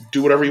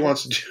do whatever he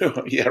wants to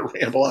do. Yeah,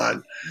 ramble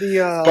on.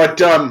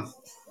 But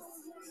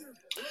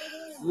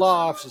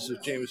law offices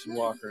of Jameson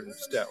Walker and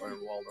Statler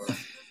and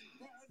Waldorf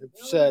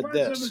said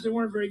this. They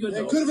weren't very good.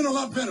 It could have been a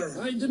lot better.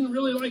 I didn't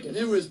really like it.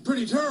 It was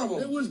pretty terrible.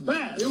 It was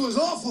bad. It was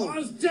awful. It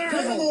was terrible.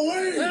 Get him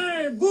away!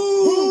 Hey,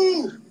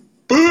 boo!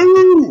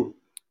 Boo!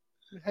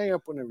 Hang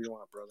up whenever you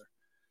want, brother.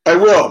 I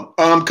will.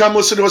 Come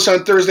listen to us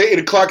on Thursday, 8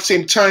 o'clock,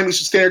 same time,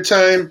 Eastern Standard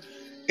Time,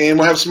 and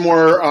we'll have some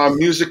more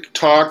music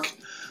talk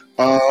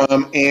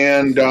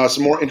and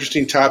some more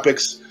interesting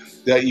topics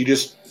that you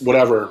just,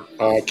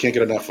 can't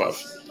get enough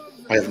of.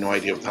 I have no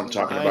idea what I'm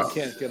talking about. I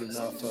can't get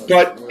enough of.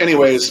 But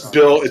anyways,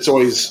 Bill, it's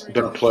always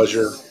been a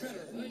pleasure,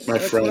 my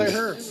friend. That's what I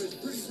heard.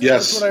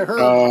 Yes. That's what I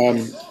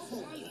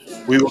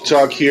heard. We will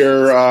talk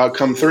here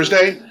come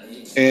Thursday,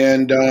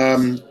 and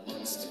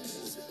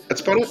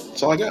that's about it.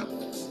 That's all I got.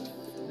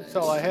 That's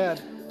all I had.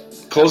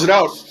 Close it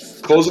out.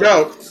 Close it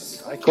out.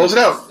 Close it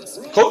out.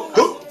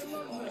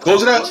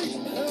 Close it out.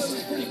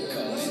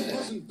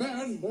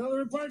 Well, there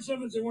were parts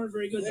of it that weren't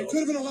very good. It could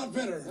have been a lot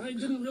better. I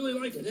didn't really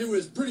like it. It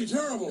was pretty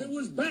terrible. It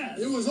was bad.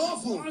 It was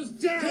awful. It was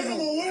terrible. Get him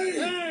away!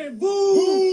 Hey, boo!